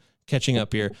almost catching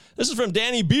up here. This is from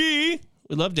Danny B.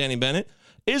 We love Danny Bennett.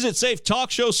 Is it safe?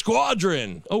 Talk show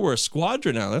squadron. Oh, we're a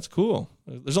squadron now. That's cool.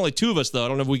 There's only 2 of us, though. I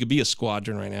don't know if we could be a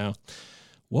squadron right now.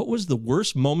 What was the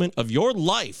worst moment of your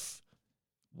life?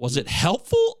 Was it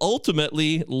helpful?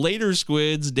 Ultimately, later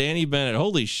squids, Danny Bennett.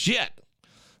 Holy shit.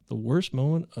 The worst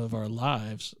moment of our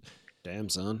lives. Damn,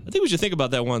 son. I think we should think about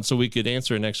that one so we could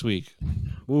answer it next week.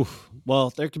 Oof.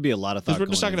 Well, there could be a lot of thought we're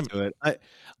just going talking into it.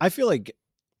 I feel like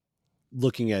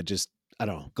looking at just, I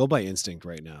don't know, go by instinct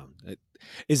right now. I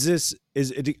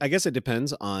guess it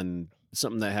depends on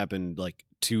something that happened like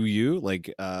to you,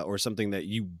 like, or something that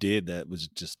you did that was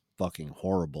just fucking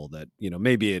horrible that,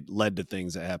 maybe it led to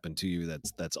things that happened to you.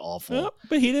 That's awful. Well,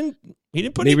 but he didn't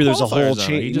put maybe any there's a whole qualifiers on it.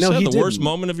 chain. He just said the worst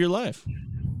moment of your life.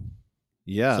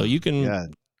 Yeah. So you can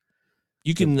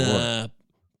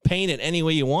paint it any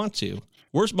way you want to.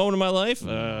 Worst moment of my life?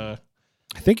 I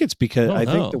think it's because I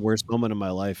think the worst moment of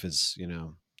my life is,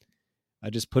 I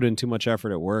just put in too much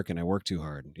effort at work and I work too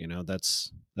hard.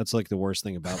 That's like the worst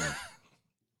thing about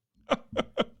me.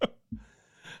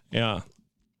 Yeah.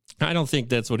 I don't think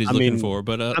that's what he's looking for,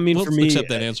 but we'll for me, accept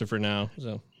that answer for now.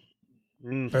 So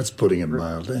that's putting it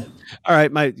mildly. All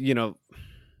right,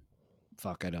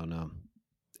 fuck, I don't know.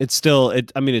 It's still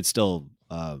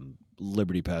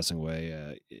Liberty passing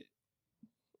away.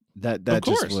 That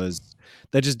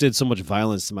just did so much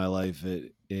violence to my life.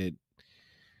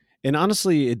 And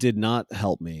honestly, it did not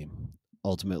help me.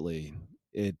 Ultimately,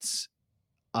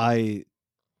 I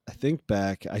think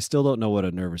back. I still don't know what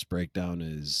a nervous breakdown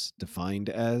is defined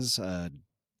as. I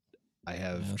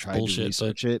have tried to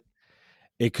research it.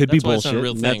 It could be bullshit. It's not a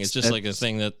real thing. It's just like a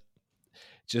thing that.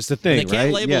 Just a thing, right? They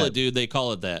can't label it, dude. They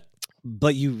call it that.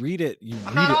 But you read it. You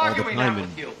read it all the time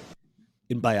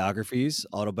in biographies,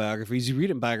 autobiographies. You read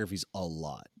it in biographies a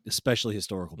lot, especially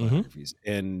historical biographies.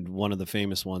 And one of the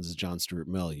famous ones is John Stuart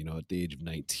Mill. At the age of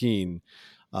 19,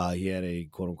 he had a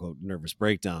quote unquote nervous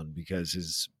breakdown because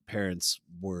his parents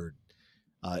were,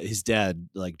 his dad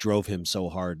drove him so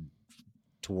hard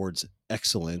towards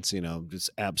excellence, just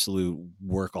absolute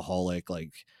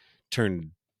workaholic,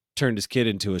 turned his kid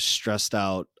into a stressed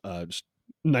out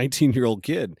 19-year-old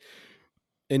kid.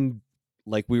 And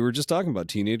like we were just talking about,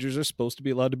 teenagers are supposed to be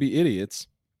allowed to be idiots.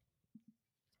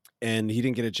 And he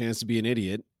didn't get a chance to be an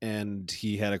idiot. And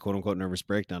he had a quote unquote nervous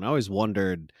breakdown. I always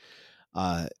wondered,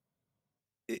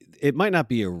 it might not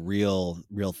be a real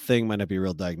thing, might not be a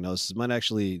real diagnosis, might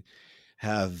actually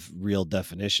have real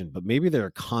definition, but maybe there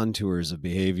are contours of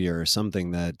behavior or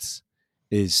something that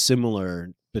is similar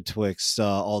betwixt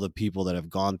all the people that have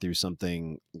gone through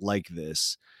something like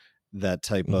this. That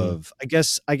type of, I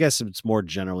guess it's more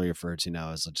generally referred to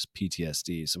now as just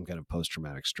PTSD, some kind of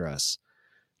post-traumatic stress.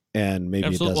 And maybe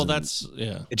Absolutely. It doesn't, well, that's,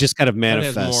 yeah. It just kind of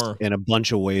manifests in a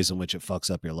bunch of ways in which it fucks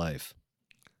up your life.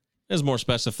 There's more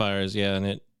specifiers, yeah, and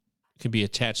it can be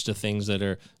attached to things that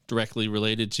are directly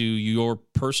related to your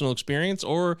personal experience,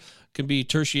 or can be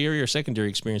tertiary or secondary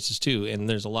experiences too. And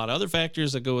there's a lot of other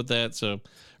factors that go with that. So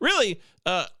really,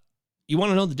 you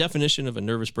want to know the definition of a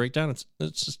nervous breakdown? It's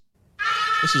just,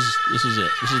 this is it.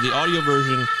 This is the audio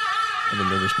version of a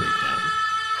nervous breakdown.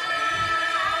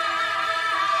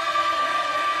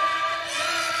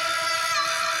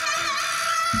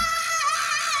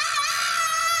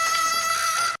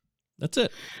 That's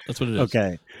it. That's what it is.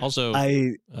 Okay. Also,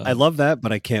 I love that,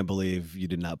 but I can't believe you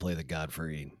did not play the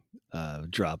Godfrey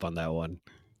drop on that one.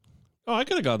 Oh, I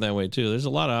could have gone that way too. There's a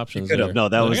lot of options. You could have. No,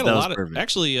 that was perfect.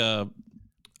 Actually,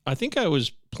 I think I was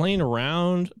playing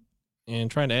around and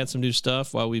trying to add some new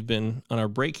stuff while we've been on our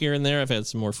break here and there. I've had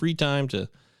some more free time to,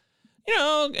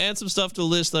 add some stuff to the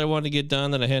list that I wanted to get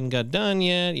done that I hadn't got done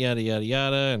yet, yada, yada,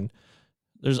 yada. And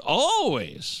there's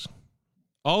always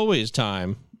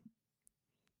time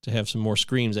to have some more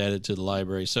screams added to the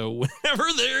library. So whenever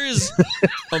there is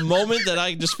a moment that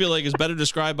I just feel like is better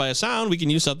described by a sound, we can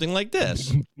use something like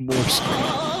this. More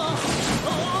screams.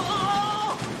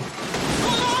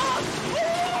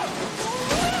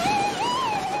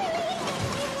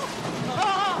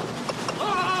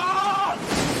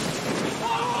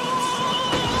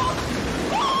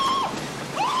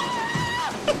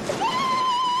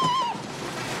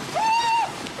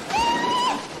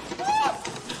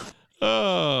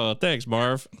 Oh, thanks,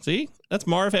 Marv. See? That's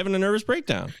Marv having a nervous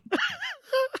breakdown.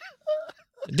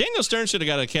 Daniel Stern should have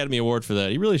got an Academy Award for that.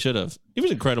 He really should have. He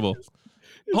was incredible.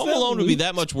 Home Alone would be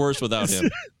that much worse without him.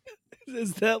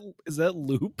 Is that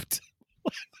looped?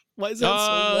 Why is that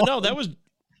so long? No,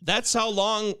 that's how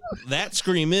long that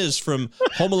scream is from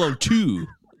Home Alone 2,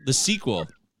 the sequel.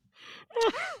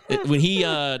 when he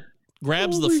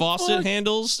grabs the faucet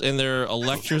handles and they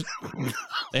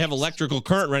have electrical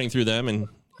current running through them, and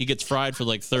he gets fried for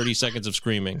like 30 seconds of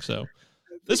screaming. So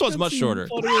this one's much shorter.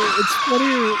 It's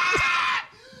funnier.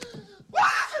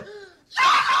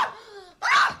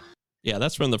 Yeah,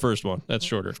 that's from the first one. That's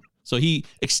shorter. So he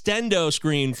extendo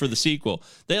screened for the sequel.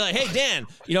 They're like, hey, Dan,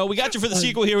 we got you for the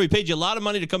sequel here. We paid you a lot of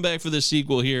money to come back for this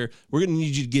sequel here. We're going to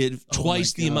need you to give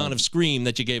twice the amount of scream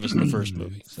that you gave us in the first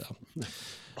movie. So,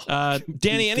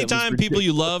 Danny, anytime people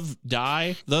you love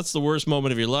die, that's the worst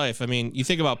moment of your life. I mean, you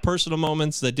think about personal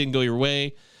moments that didn't go your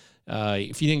way.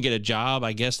 If you didn't get a job,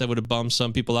 I guess that would have bummed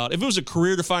some people out. If it was a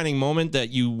career-defining moment that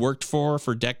you worked for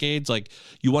decades, like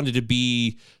you wanted to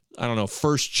be, I don't know,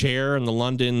 first chair in the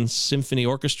London Symphony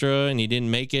Orchestra and you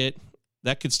didn't make it,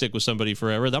 that could stick with somebody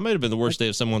forever. That might have been the worst day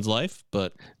of someone's life,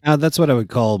 but that's what I would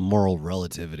call moral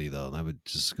relativity, though. I would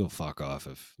just go fuck off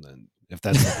if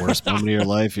that's the worst moment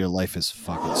of your life is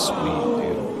fucking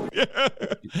sweet,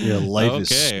 dude. Your life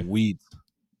is sweet.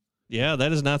 Yeah,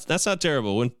 that's not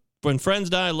terrible. When friends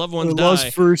die, loved ones die. I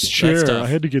lost first chair. Tough, I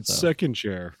had to get second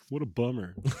chair. What a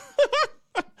bummer.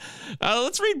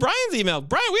 Let's read Brian's email.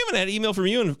 Brian, we haven't had an email from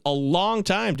you in a long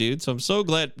time, dude. So I'm so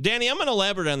glad. Danny, I'm going to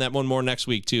elaborate on that one more next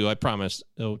week, too. I promise.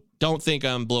 So don't think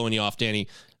I'm blowing you off, Danny.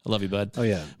 I love you, bud. Oh,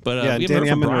 yeah. But yeah, Danny,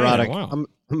 I'm a neurotic. Wow.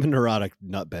 I'm a neurotic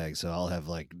nutbag, so I'll have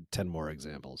like 10 more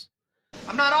examples.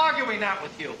 I'm not arguing that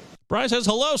with you. Brian says,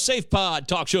 hello, Safe Pod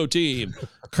talk show team.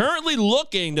 Currently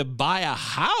looking to buy a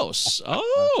house.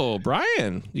 Oh,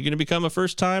 Brian, you going to become a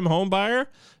first-time home buyer?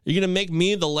 You're going to make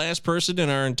me the last person in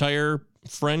our entire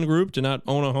friend group to not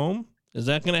own a home? Is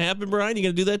that going to happen, Brian? You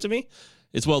going to do that to me?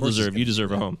 It's well-deserved. You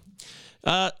deserve a home.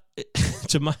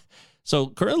 So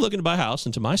currently looking to buy a house,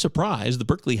 and to my surprise, the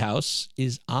Berkeley house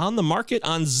is on the market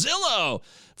on Zillow.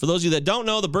 For those of you that don't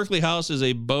know, the Berkeley house is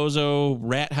a bozo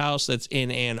rat house that's in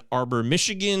Ann Arbor,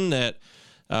 Michigan, that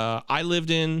I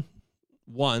lived in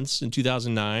once in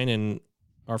 2009, and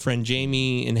our friend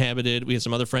Jamie inhabited. We had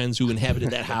some other friends who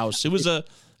inhabited that house. It was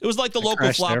like the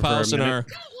local flop house in our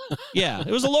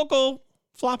it was a local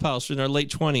flop house in our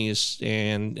late 20s,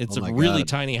 and it's a really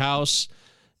tiny house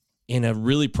in a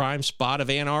really prime spot of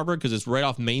Ann Arbor because it's right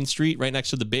off Main Street, right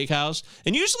next to the big house.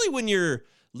 And usually when you're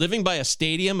living by a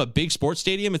stadium, a big sports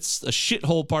stadium, it's a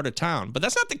shithole part of town. But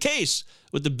that's not the case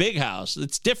with the big house.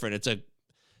 It's different.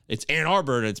 It's Ann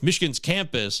Arbor, and it's Michigan's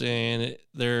campus, and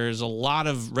there's a lot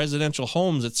of residential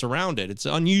homes that surround it. It's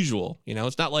unusual.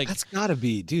 It's not like... That's got to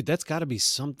be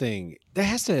something. That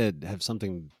has to have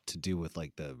something to do with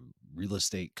like the real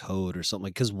estate code or something.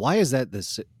 Because why is that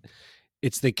this...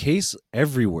 It's the case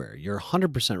everywhere. You're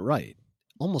 100% right.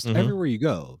 Almost everywhere you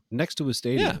go, next to a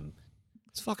stadium,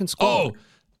 it's fucking squalor. Oh,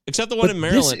 except the one in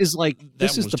Maryland.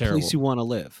 This is the place you want to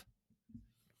live.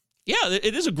 Yeah,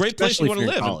 it is a great place you want to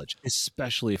live. College,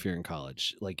 especially if you're in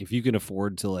college. Like if you can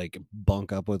afford to like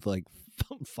bunk up with like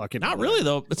fucking. Not really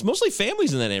though. It's mostly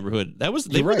families in that neighborhood. They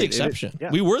were the exception. Yeah.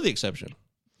 We were the exception.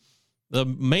 The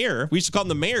mayor, we used to call him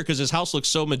the mayor because his house looks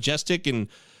so majestic and.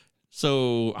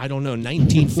 So, I don't know,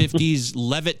 1950s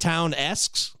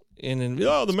Levittown-esque. And then,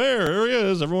 the mayor, here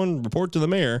he is. Everyone report to the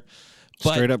mayor.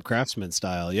 Straight up Craftsman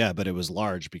style, yeah, but it was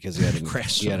large because he had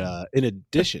an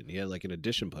addition. He had like an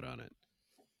addition put on it.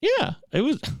 Yeah, it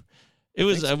was.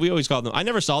 We always called him. I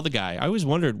never saw the guy. I always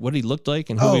wondered what he looked like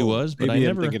and who he was, but maybe I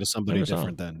I'm thinking of somebody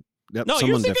different then. Yep, no,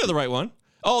 you're thinking of the right one.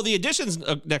 Oh, the addition's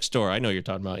next door. I know you're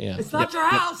talking about, yeah. It's not your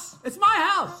house. It's my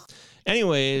house.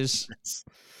 Anyways...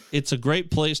 It's a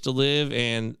great place to live,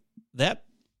 and that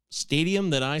stadium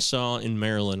that I saw in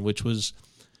Maryland, which was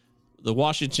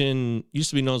used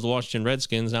to be known as the Washington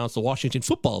Redskins, now it's the Washington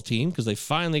football team because they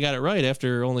finally got it right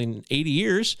after only 80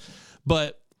 years,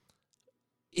 but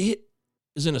it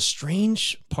is in a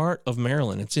strange part of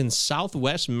Maryland. It's in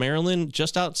southwest Maryland,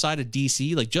 just outside of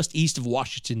D.C., like just east of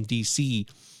Washington, D.C.,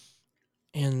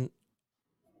 and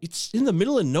it's in the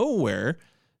middle of nowhere.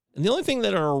 And the only thing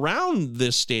that are around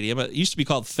this stadium, it used to be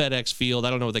called FedEx Field. I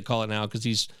don't know what they call it now because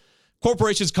these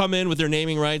corporations come in with their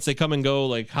naming rights. They come and go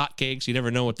like hotcakes. You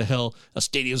never know what the hell a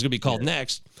stadium is going to be called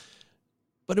next.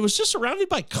 But it was just surrounded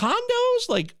by condos,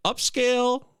 like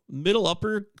upscale,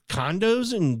 upper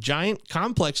condos and giant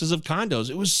complexes of condos.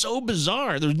 It was so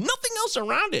bizarre. There's nothing else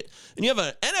around it. And you have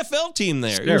an NFL team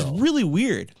there. Sterile. It was really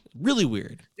weird. Really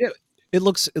weird. Yeah. It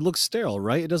looks sterile,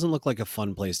 right? It doesn't look like a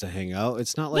fun place to hang out.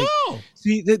 It's not like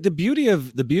See, the beauty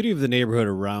of the neighborhood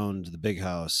around the big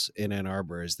house in Ann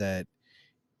Arbor is that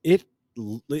it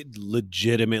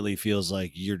legitimately feels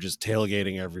like you're just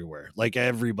tailgating everywhere. Like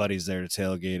everybody's there to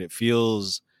tailgate. It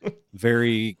feels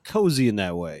very cozy in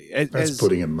that way. That's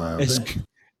putting it mildly.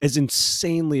 as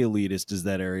insanely elitist as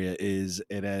that area is,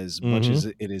 and as much as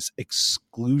it is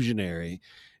exclusionary,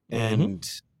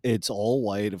 and it's all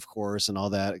white, of course, and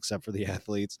all that, except for the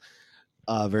athletes.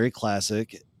 Very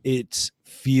classic. It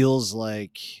feels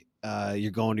like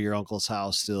you're going to your uncle's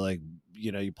house to, like,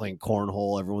 you know, you're playing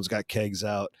cornhole. Everyone's got kegs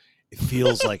out. It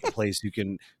feels like a place you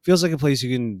can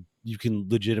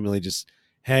legitimately just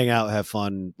hang out, have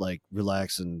fun, like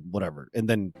relax and whatever, and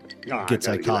then get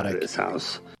psychotic.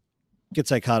 Get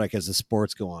psychotic as the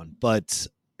sports go on. But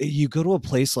you go to a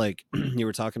place like you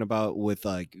were talking about with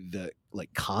like the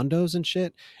condos and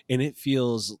shit, and it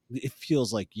feels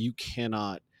like you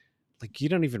cannot, like, you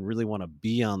don't even really want to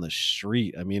be on the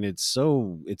street. I mean, it's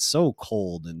so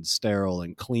cold and sterile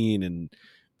and clean, and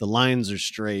the lines are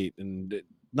straight, and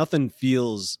nothing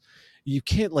feels. You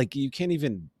just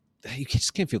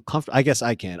can't feel comfortable. I guess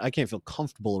I can't feel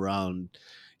comfortable around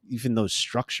even those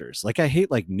structures. Like, I hate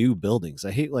like new buildings.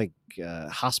 I hate like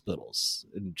hospitals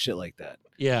and shit like that.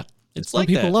 Yeah, it's some like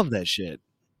people that. love that shit.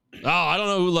 Oh, I don't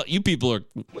know who you people are.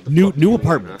 New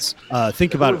apartments.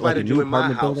 Think about it like a new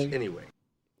apartment building. Anyway.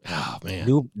 Oh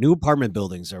man, new apartment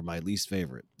buildings are my least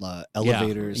favorite.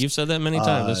 Elevators. Yeah, you've said that many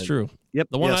times. That's true. Yep.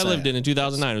 The one I lived in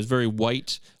 2009, it was very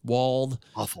white, walled,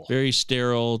 awful, very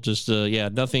sterile. Just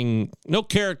nothing, no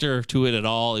character to it at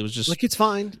all. It was just like, it's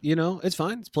fine. You know, it's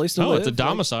fine. It's a place to live. It's a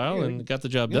domicile, and got the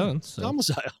job done. So.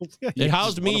 Domicile. It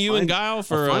housed me, you, and Guile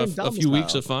for a few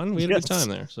weeks of fun. We had a good time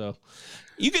there. So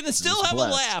you can still have a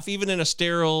laugh, even in a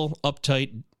sterile,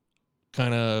 uptight,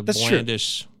 kind of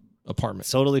blandish apartment.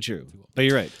 Totally true. But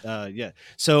you're right. Yeah.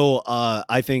 So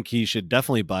I think he should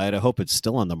definitely buy it. I hope it's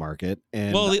still on the market.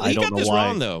 And well, I he don't got know this why.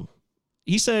 wrong though.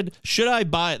 He said, "Should I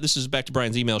buy it?" This is back to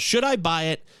Brian's email. Should I buy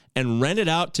it and rent it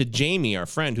out to Jamie, our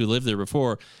friend who lived there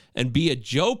before, and be a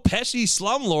Joe Pesci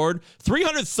slumlord?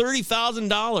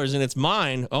 $330,000 and it's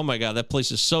mine. Oh my God, that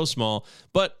place is so small.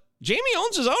 But Jamie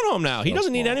owns his own home now. He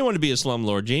doesn't need anyone to be a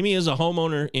slumlord. Jamie is a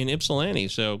homeowner in Ypsilanti.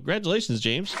 So congratulations,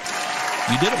 James.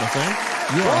 You did it, my friend.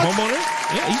 You're a homeowner?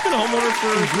 Yeah, he's been a homeowner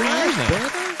for 3 years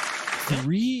now.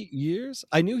 3 years?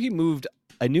 I knew he moved.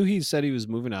 I knew he said he was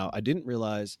moving out. I didn't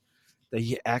realize that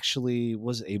he actually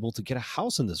was able to get a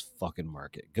house in this fucking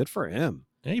market. Good for him.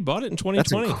 Yeah, he bought it in 2020.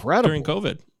 That's incredible. During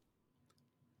COVID.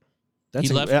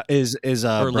 Is late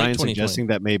Brian 2020. suggesting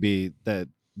that maybe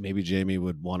Jamie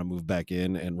would want to move back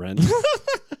in and rent?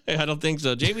 I don't think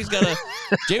so. Jamie's got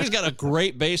a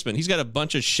great basement. He's got a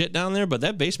bunch of shit down there, but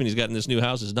that basement he's got in this new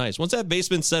house is nice. Once that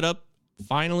basement's set up,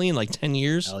 finally in like 10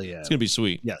 years, hell yeah, it's gonna be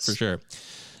sweet. Yes, for sure.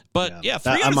 But yeah,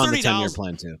 I'm on the 10-year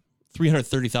plan too.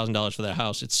 $330,000 for that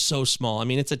house. It's so small. I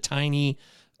mean, it's a tiny.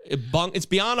 It's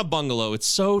beyond a bungalow. It's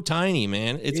so tiny,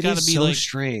 man. It's got to be so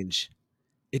strange.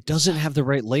 It doesn't have the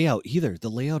right layout either. The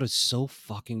layout is so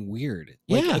fucking weird.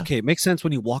 Like, yeah. Okay, it makes sense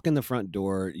when you walk in the front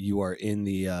door, you are in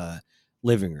the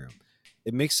living room.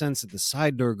 It makes sense that the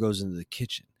side door goes into the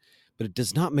kitchen, but it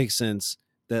does not make sense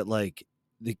that like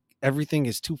everything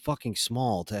is too fucking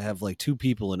small to have like two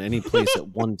people in any place at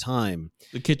one time.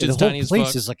 The kitchen's tiny as fuck. The whole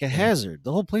place is like a hazard.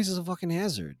 The whole place is a fucking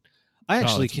hazard. I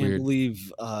actually can't weird.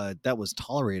 believe that was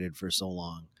tolerated for so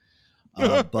long.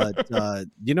 But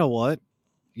you know what?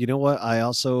 I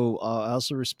also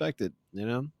respect it. You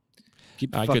know,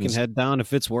 keep your fucking head down.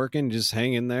 If it's working, just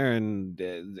hang in there. And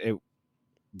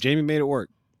Jamie made it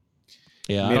work.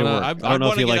 Yeah, I don't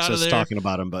know if he likes us talking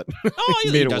about him, but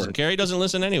he doesn't care. He doesn't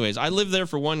listen anyways. I lived there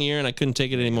for 1 year and I couldn't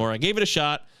take it anymore. I gave it a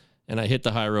shot and I hit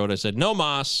the high road. I said, "No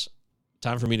mas,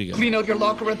 time for me to go." Clean out your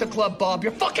locker at the club, Bob.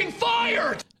 You're fucking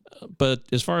fired. But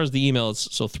as far as the email,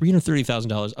 it's so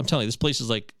 $330,000. I'm telling you, this place is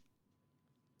like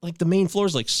the main floor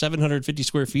is like 750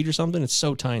 square feet or something. It's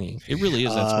so tiny. It really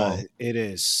is that small. It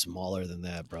is smaller than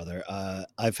that, brother.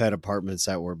 I've had apartments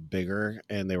that were bigger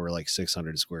and they were like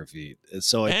 600 square feet.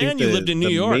 So I think you lived in New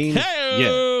York.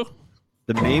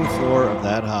 The main floor of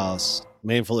that house,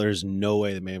 there's no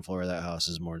way the main floor of that house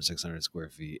is more than 600 square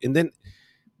feet. And then,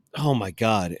 oh my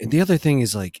God. And the other thing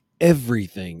is like,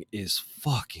 everything is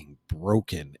fucking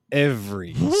broken.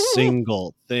 Every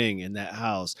single thing in that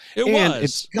house.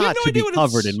 It's got to be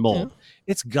covered in mold. Yeah.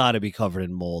 It's got to be covered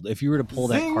in mold. If you were to pull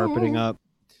that carpeting up,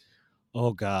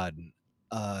 oh God.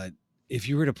 If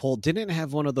you were to pull, didn't it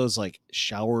have one of those like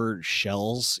shower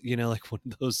shells, like one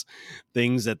of those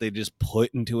things that they just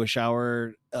put into a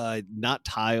shower, not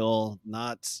tile,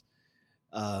 not.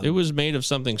 It was made of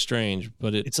something strange,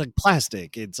 but it's like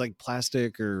plastic. It's like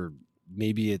plastic, or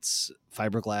maybe it's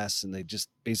fiberglass, and they just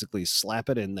basically slap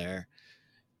it in there.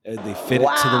 And they fit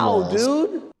it to the walls.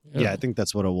 Dude. Yeah, I think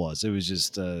that's what it was. It was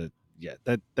just,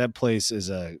 that place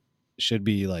should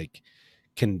be like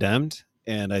condemned,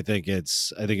 and I think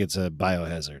it's a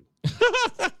biohazard.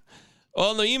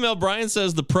 Well, in the email, Brian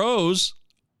says the pros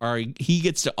are he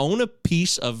gets to own a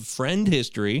piece of friend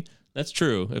history. That's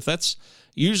true. If that's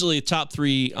usually top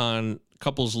 3 on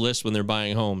couples' lists when they're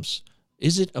buying homes.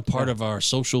 Is it a part of our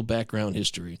social background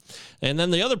history? And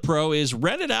then the other pro is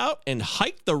rent it out and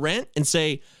hike the rent and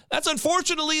say, that's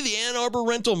unfortunately the Ann Arbor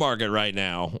rental market right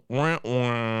now. Wah,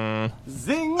 wah.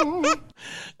 Zing.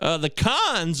 The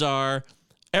cons are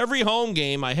every home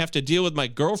game I have to deal with my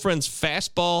girlfriend's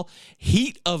fastball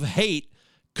heat of hate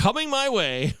coming my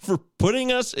way for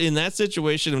putting us in that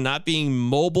situation of not being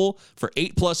mobile for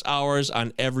 8+ hours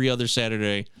on every other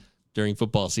Saturday during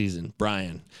football season.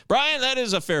 Brian, that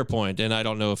is a fair point, and I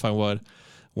don't know if I would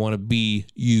want to be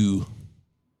you.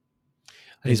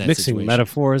 He's mixing situation.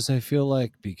 Metaphors, I feel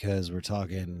like, because we're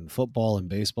talking football and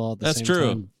baseball at the same true.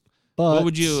 time. But what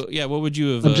would you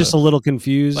have? I'm just a little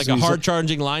confused. Like a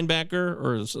hard-charging linebacker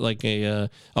or like a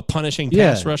punishing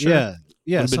pass rusher? Yeah.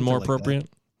 Would have been more appropriate?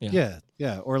 Yeah.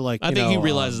 Or like, I think he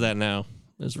realizes that now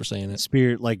as we're saying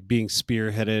it. Like being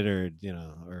spearheaded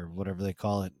or whatever they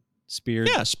call it. Speared.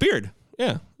 Yeah, speared.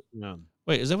 Yeah. No.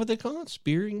 Wait, is that what they call it?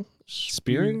 Spearing?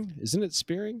 Spearing? Isn't it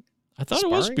spearing? I thought it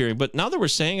was spearing, but now that we're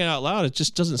saying it out loud, it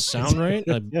just doesn't sound right.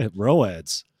 Yeah,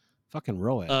 roads. Fucking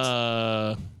roads.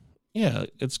 Yeah,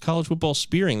 it's college football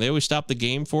spearing. They always stop the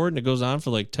game for it, and it goes on for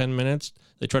like 10 minutes.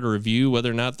 They try to review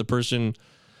whether or not the person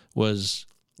was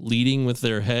leading with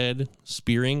their head,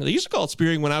 spearing. They used to call it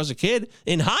spearing when I was a kid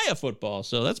in high football,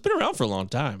 so that's been around for a long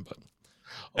time. But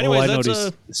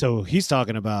anyways, so he's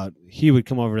talking about he would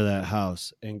come over to that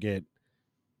house and get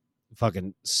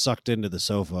fucking sucked into the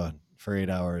sofa for 8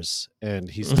 hours, and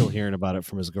he's still hearing about it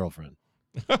from his girlfriend.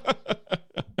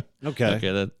 Okay,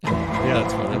 that's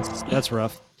funny. That's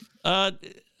rough. Well,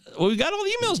 we got all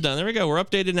the emails done. There we go. We're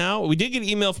updated now. We did get an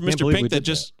email from Mr. Pink that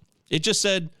just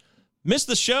said, missed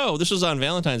the show. This was on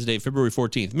Valentine's Day, February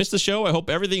 14th. Missed the show. I hope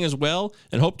everything is well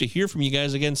and hope to hear from you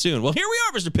guys again soon. Well, here we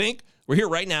are, Mr. Pink. We're here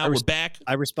right now. We're back.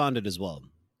 I responded as well.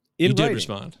 You did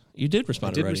respond. You did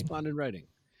respond in writing. I did respond in writing.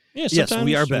 Yeah, sometimes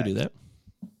we are back. Do that.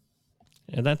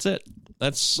 And that's it.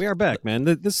 We are back, man.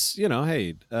 This,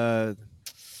 hey, I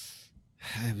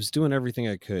was doing everything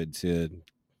I could to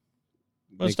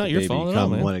well, it's not your fault at all,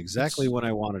 man. Exactly when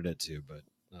I wanted it to, but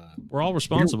we're all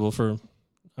responsible for.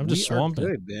 I'm just swamping.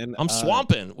 Good, man. I'm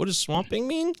swamping. What does swamping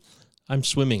mean? I'm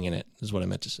swimming in it, is what I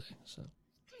meant to say. So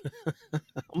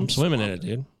I'm swimming in it,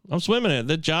 dude. I'm swimming in it.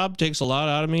 The job takes a lot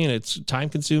out of me, and it's time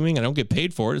consuming. I don't get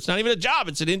paid for it. It's not even a job.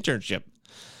 It's an internship.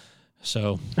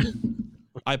 So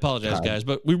I apologize, guys,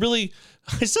 but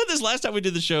I said this last time we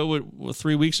did the show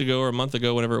 3 weeks ago or a month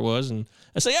ago, whenever it was. And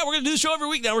I said, yeah, we're going to do the show every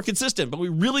week now. We're consistent, but we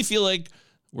really feel like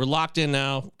we're locked in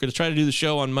now. We're going to try to do the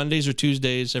show on Mondays or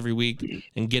Tuesdays every week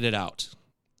and get it out.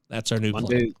 That's our new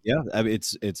plan. Yeah. I mean,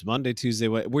 it's Monday, Tuesday.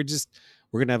 We're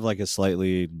going to have like a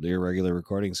slightly irregular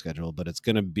recording schedule, but it's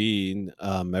going to be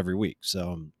every week.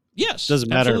 So yes, it doesn't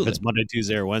matter if it's Monday,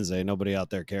 Tuesday, or Wednesday. Nobody out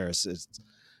there cares.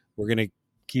 We're going to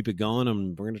keep it going,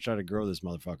 and we're going to try to grow this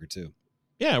motherfucker too.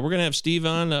 Yeah, we're going to have Steve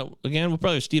on again. We'll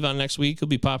probably have Steve on next week. He'll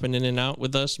be popping in and out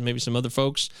with us, maybe some other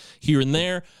folks here and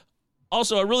there.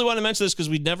 Also, I really want to mention this because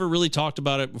we never really talked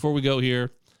about it before we go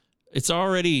here. It's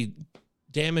already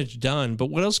damage done, but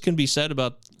what else can be said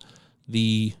about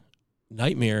the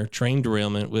nightmare train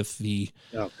derailment with the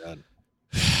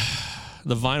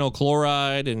the vinyl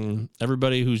chloride and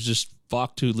everybody who's just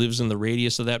fucked who lives in the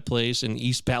radius of that place in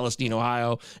East Palestine,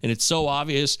 Ohio. And it's so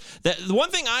obvious that the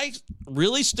one thing I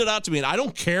really stood out to me, and I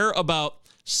don't care about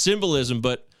symbolism,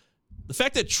 but the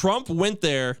fact that Trump went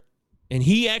there and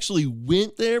he actually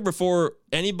went there before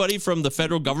anybody from the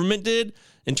federal government did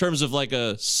in terms of like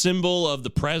a symbol of the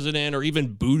president, or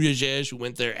even Buttigieg who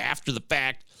went there after the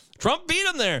fact. Trump beat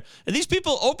him there. And these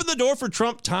people opened the door for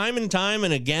Trump time and time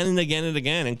and again and again and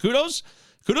again. And kudos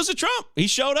to Trump. He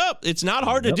showed up. It's not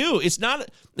hard to do. It's not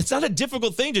a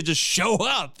difficult thing to just show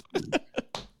up.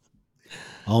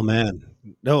 Oh man.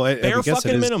 No, I bare guess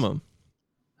fucking minimum.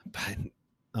 Biden,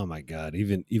 oh my God.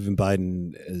 Even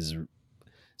Biden is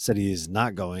said he is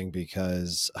not going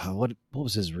because what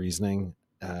was his reasoning?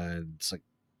 It's like,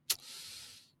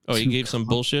 he gave some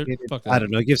bullshit. I don't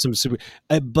know. He gave some super.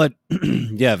 But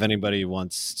yeah, if anybody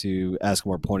wants to ask a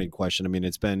more pointed question, I mean,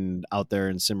 it's been out there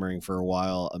and simmering for a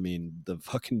while. I mean, the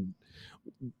fucking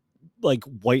like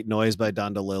White Noise by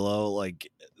Don DeLillo,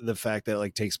 like the fact that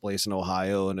like takes place in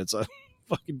Ohio and it's a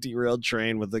fucking derailed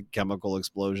train with a chemical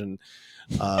explosion.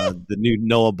 The new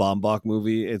Noah Baumbach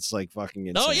movie, it's like fucking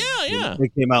insane. Oh yeah.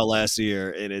 It came out last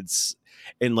year, and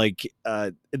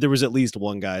there was at least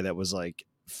one guy that was like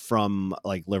from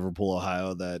like Liverpool,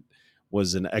 Ohio, that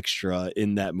was an extra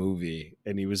in that movie,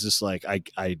 and he was just like,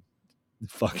 I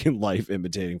fucking life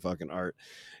imitating fucking art.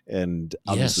 and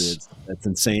obviously Yes. that's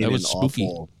insane That and was spooky.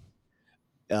 awful.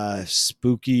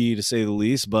 Spooky to say the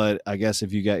least, but I guess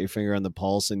if you got your finger on the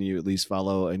pulse and you at least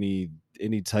follow any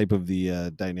type of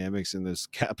the dynamics in this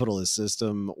capitalist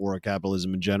system or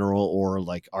capitalism in general, or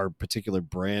like our particular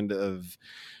brand of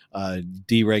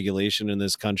deregulation in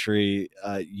this country,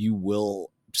 you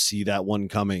will see that one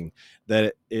coming.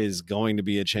 That is going to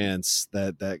be a chance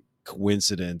that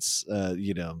coincidence,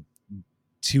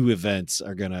 two events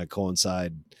are going to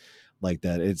coincide like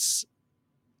that. It's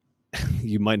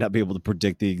you might not be able to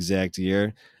predict the exact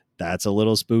year. That's a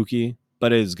little spooky,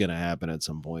 but it is going to happen at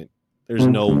some point. There's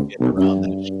no getting around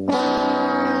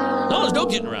that. No, there's no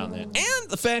getting around that. And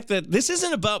the fact that this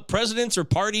isn't about presidents or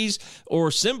parties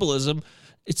or symbolism.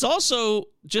 It's also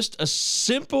just a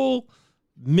simple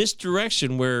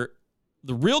misdirection where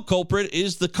the real culprit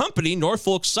is the company,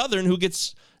 Norfolk Southern, who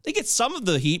gets some of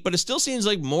the heat, but it still seems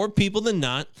like more people than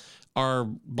not are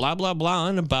blah, blah,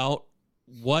 blahing about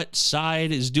what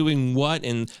side is doing what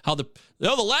and how the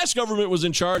last government was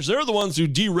in charge. They're the ones who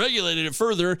deregulated it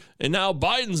further, and now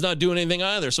Biden's not doing anything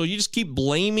either. So you just keep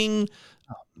blaming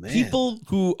people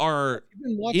who are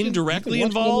indirectly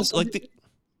involved.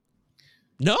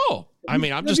 No. I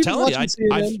mean, I'm just telling you.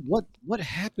 What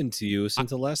happened to you since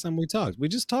the last time we talked? We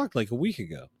just talked like a week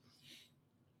ago.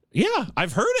 Yeah,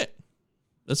 I've heard it.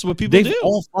 That's what people do.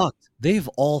 They've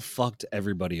all fucked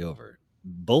everybody over.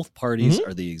 Both parties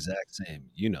are the exact same.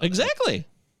 Exactly.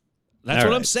 That's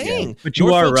what I'm saying. Yeah. But you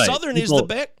Norfolk are right. Southern is the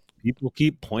back. People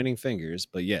keep pointing fingers,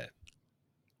 but yeah.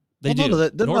 They do.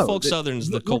 Norfolk Southern's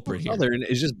the culprit here. Southern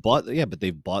is just bought, but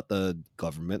they've bought the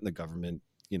government, and the government,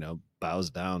 bows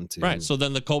down to. Right. So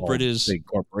then the culprit is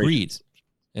greed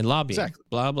and lobbying. Exactly.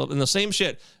 Blah, blah. And the same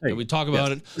shit. Hey, we talk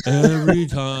about it every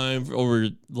time over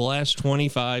the last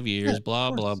 25 years,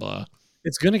 blah, blah, blah.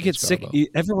 It's going to get sick.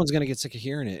 Everyone's going to get sick of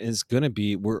hearing it. It's going to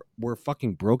be, we're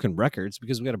fucking broken records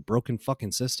because we got a broken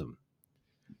fucking system.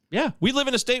 Yeah. We live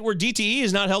in a state where DTE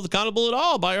is not held accountable at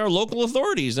all by our local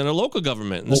authorities and our local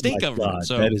government and the state government. God,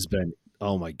 so that has been,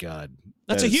 oh my God.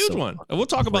 That's a huge one. And we'll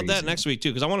talk about that next week too,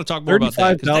 because I want to talk more about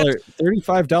that.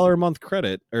 $35 a month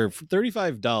credit, or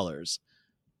 $35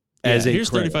 as a here's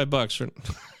credit $35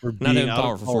 for not being in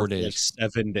power for 4 days.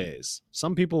 Like 7 days.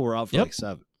 Some people were out for like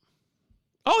 7.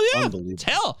 Oh yeah, Unbelievable. It's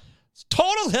hell. It's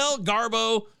total hell,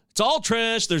 Garbo. It's all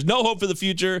trash. There's no hope for the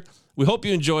future. We hope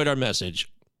you enjoyed our message.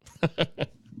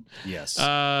 Yes. All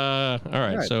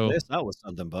right. So that was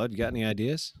something, bud. You got any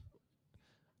ideas?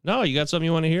 No, you got something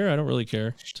you want to hear? I don't really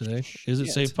care today.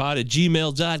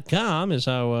 IsItSafePod@gmail.com is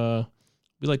how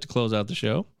we like to close out the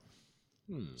show.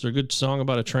 Is there a good song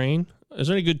about a train? Is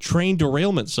there any good train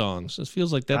derailment songs? It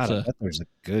feels like that's there's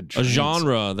a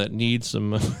genre that needs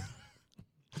some.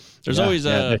 There's always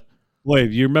a. Wait,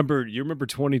 you remember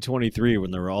 2023 when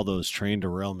there were all those train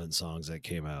derailment songs that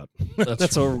came out?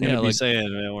 That's what we're going to be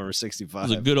saying, man, when we're 65.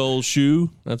 It's a good old shoe.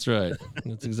 That's right.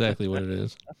 That's exactly what it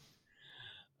is.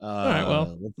 All right,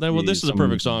 well, this is a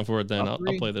perfect song for it then. I'll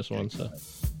play this one. So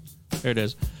there it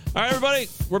is. All right, everybody,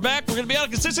 we're back. We're going to be on a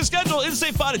consistent schedule.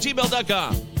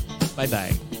 IsItSafePod@gmail.com.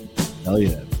 Bye-bye. Hell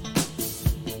yeah.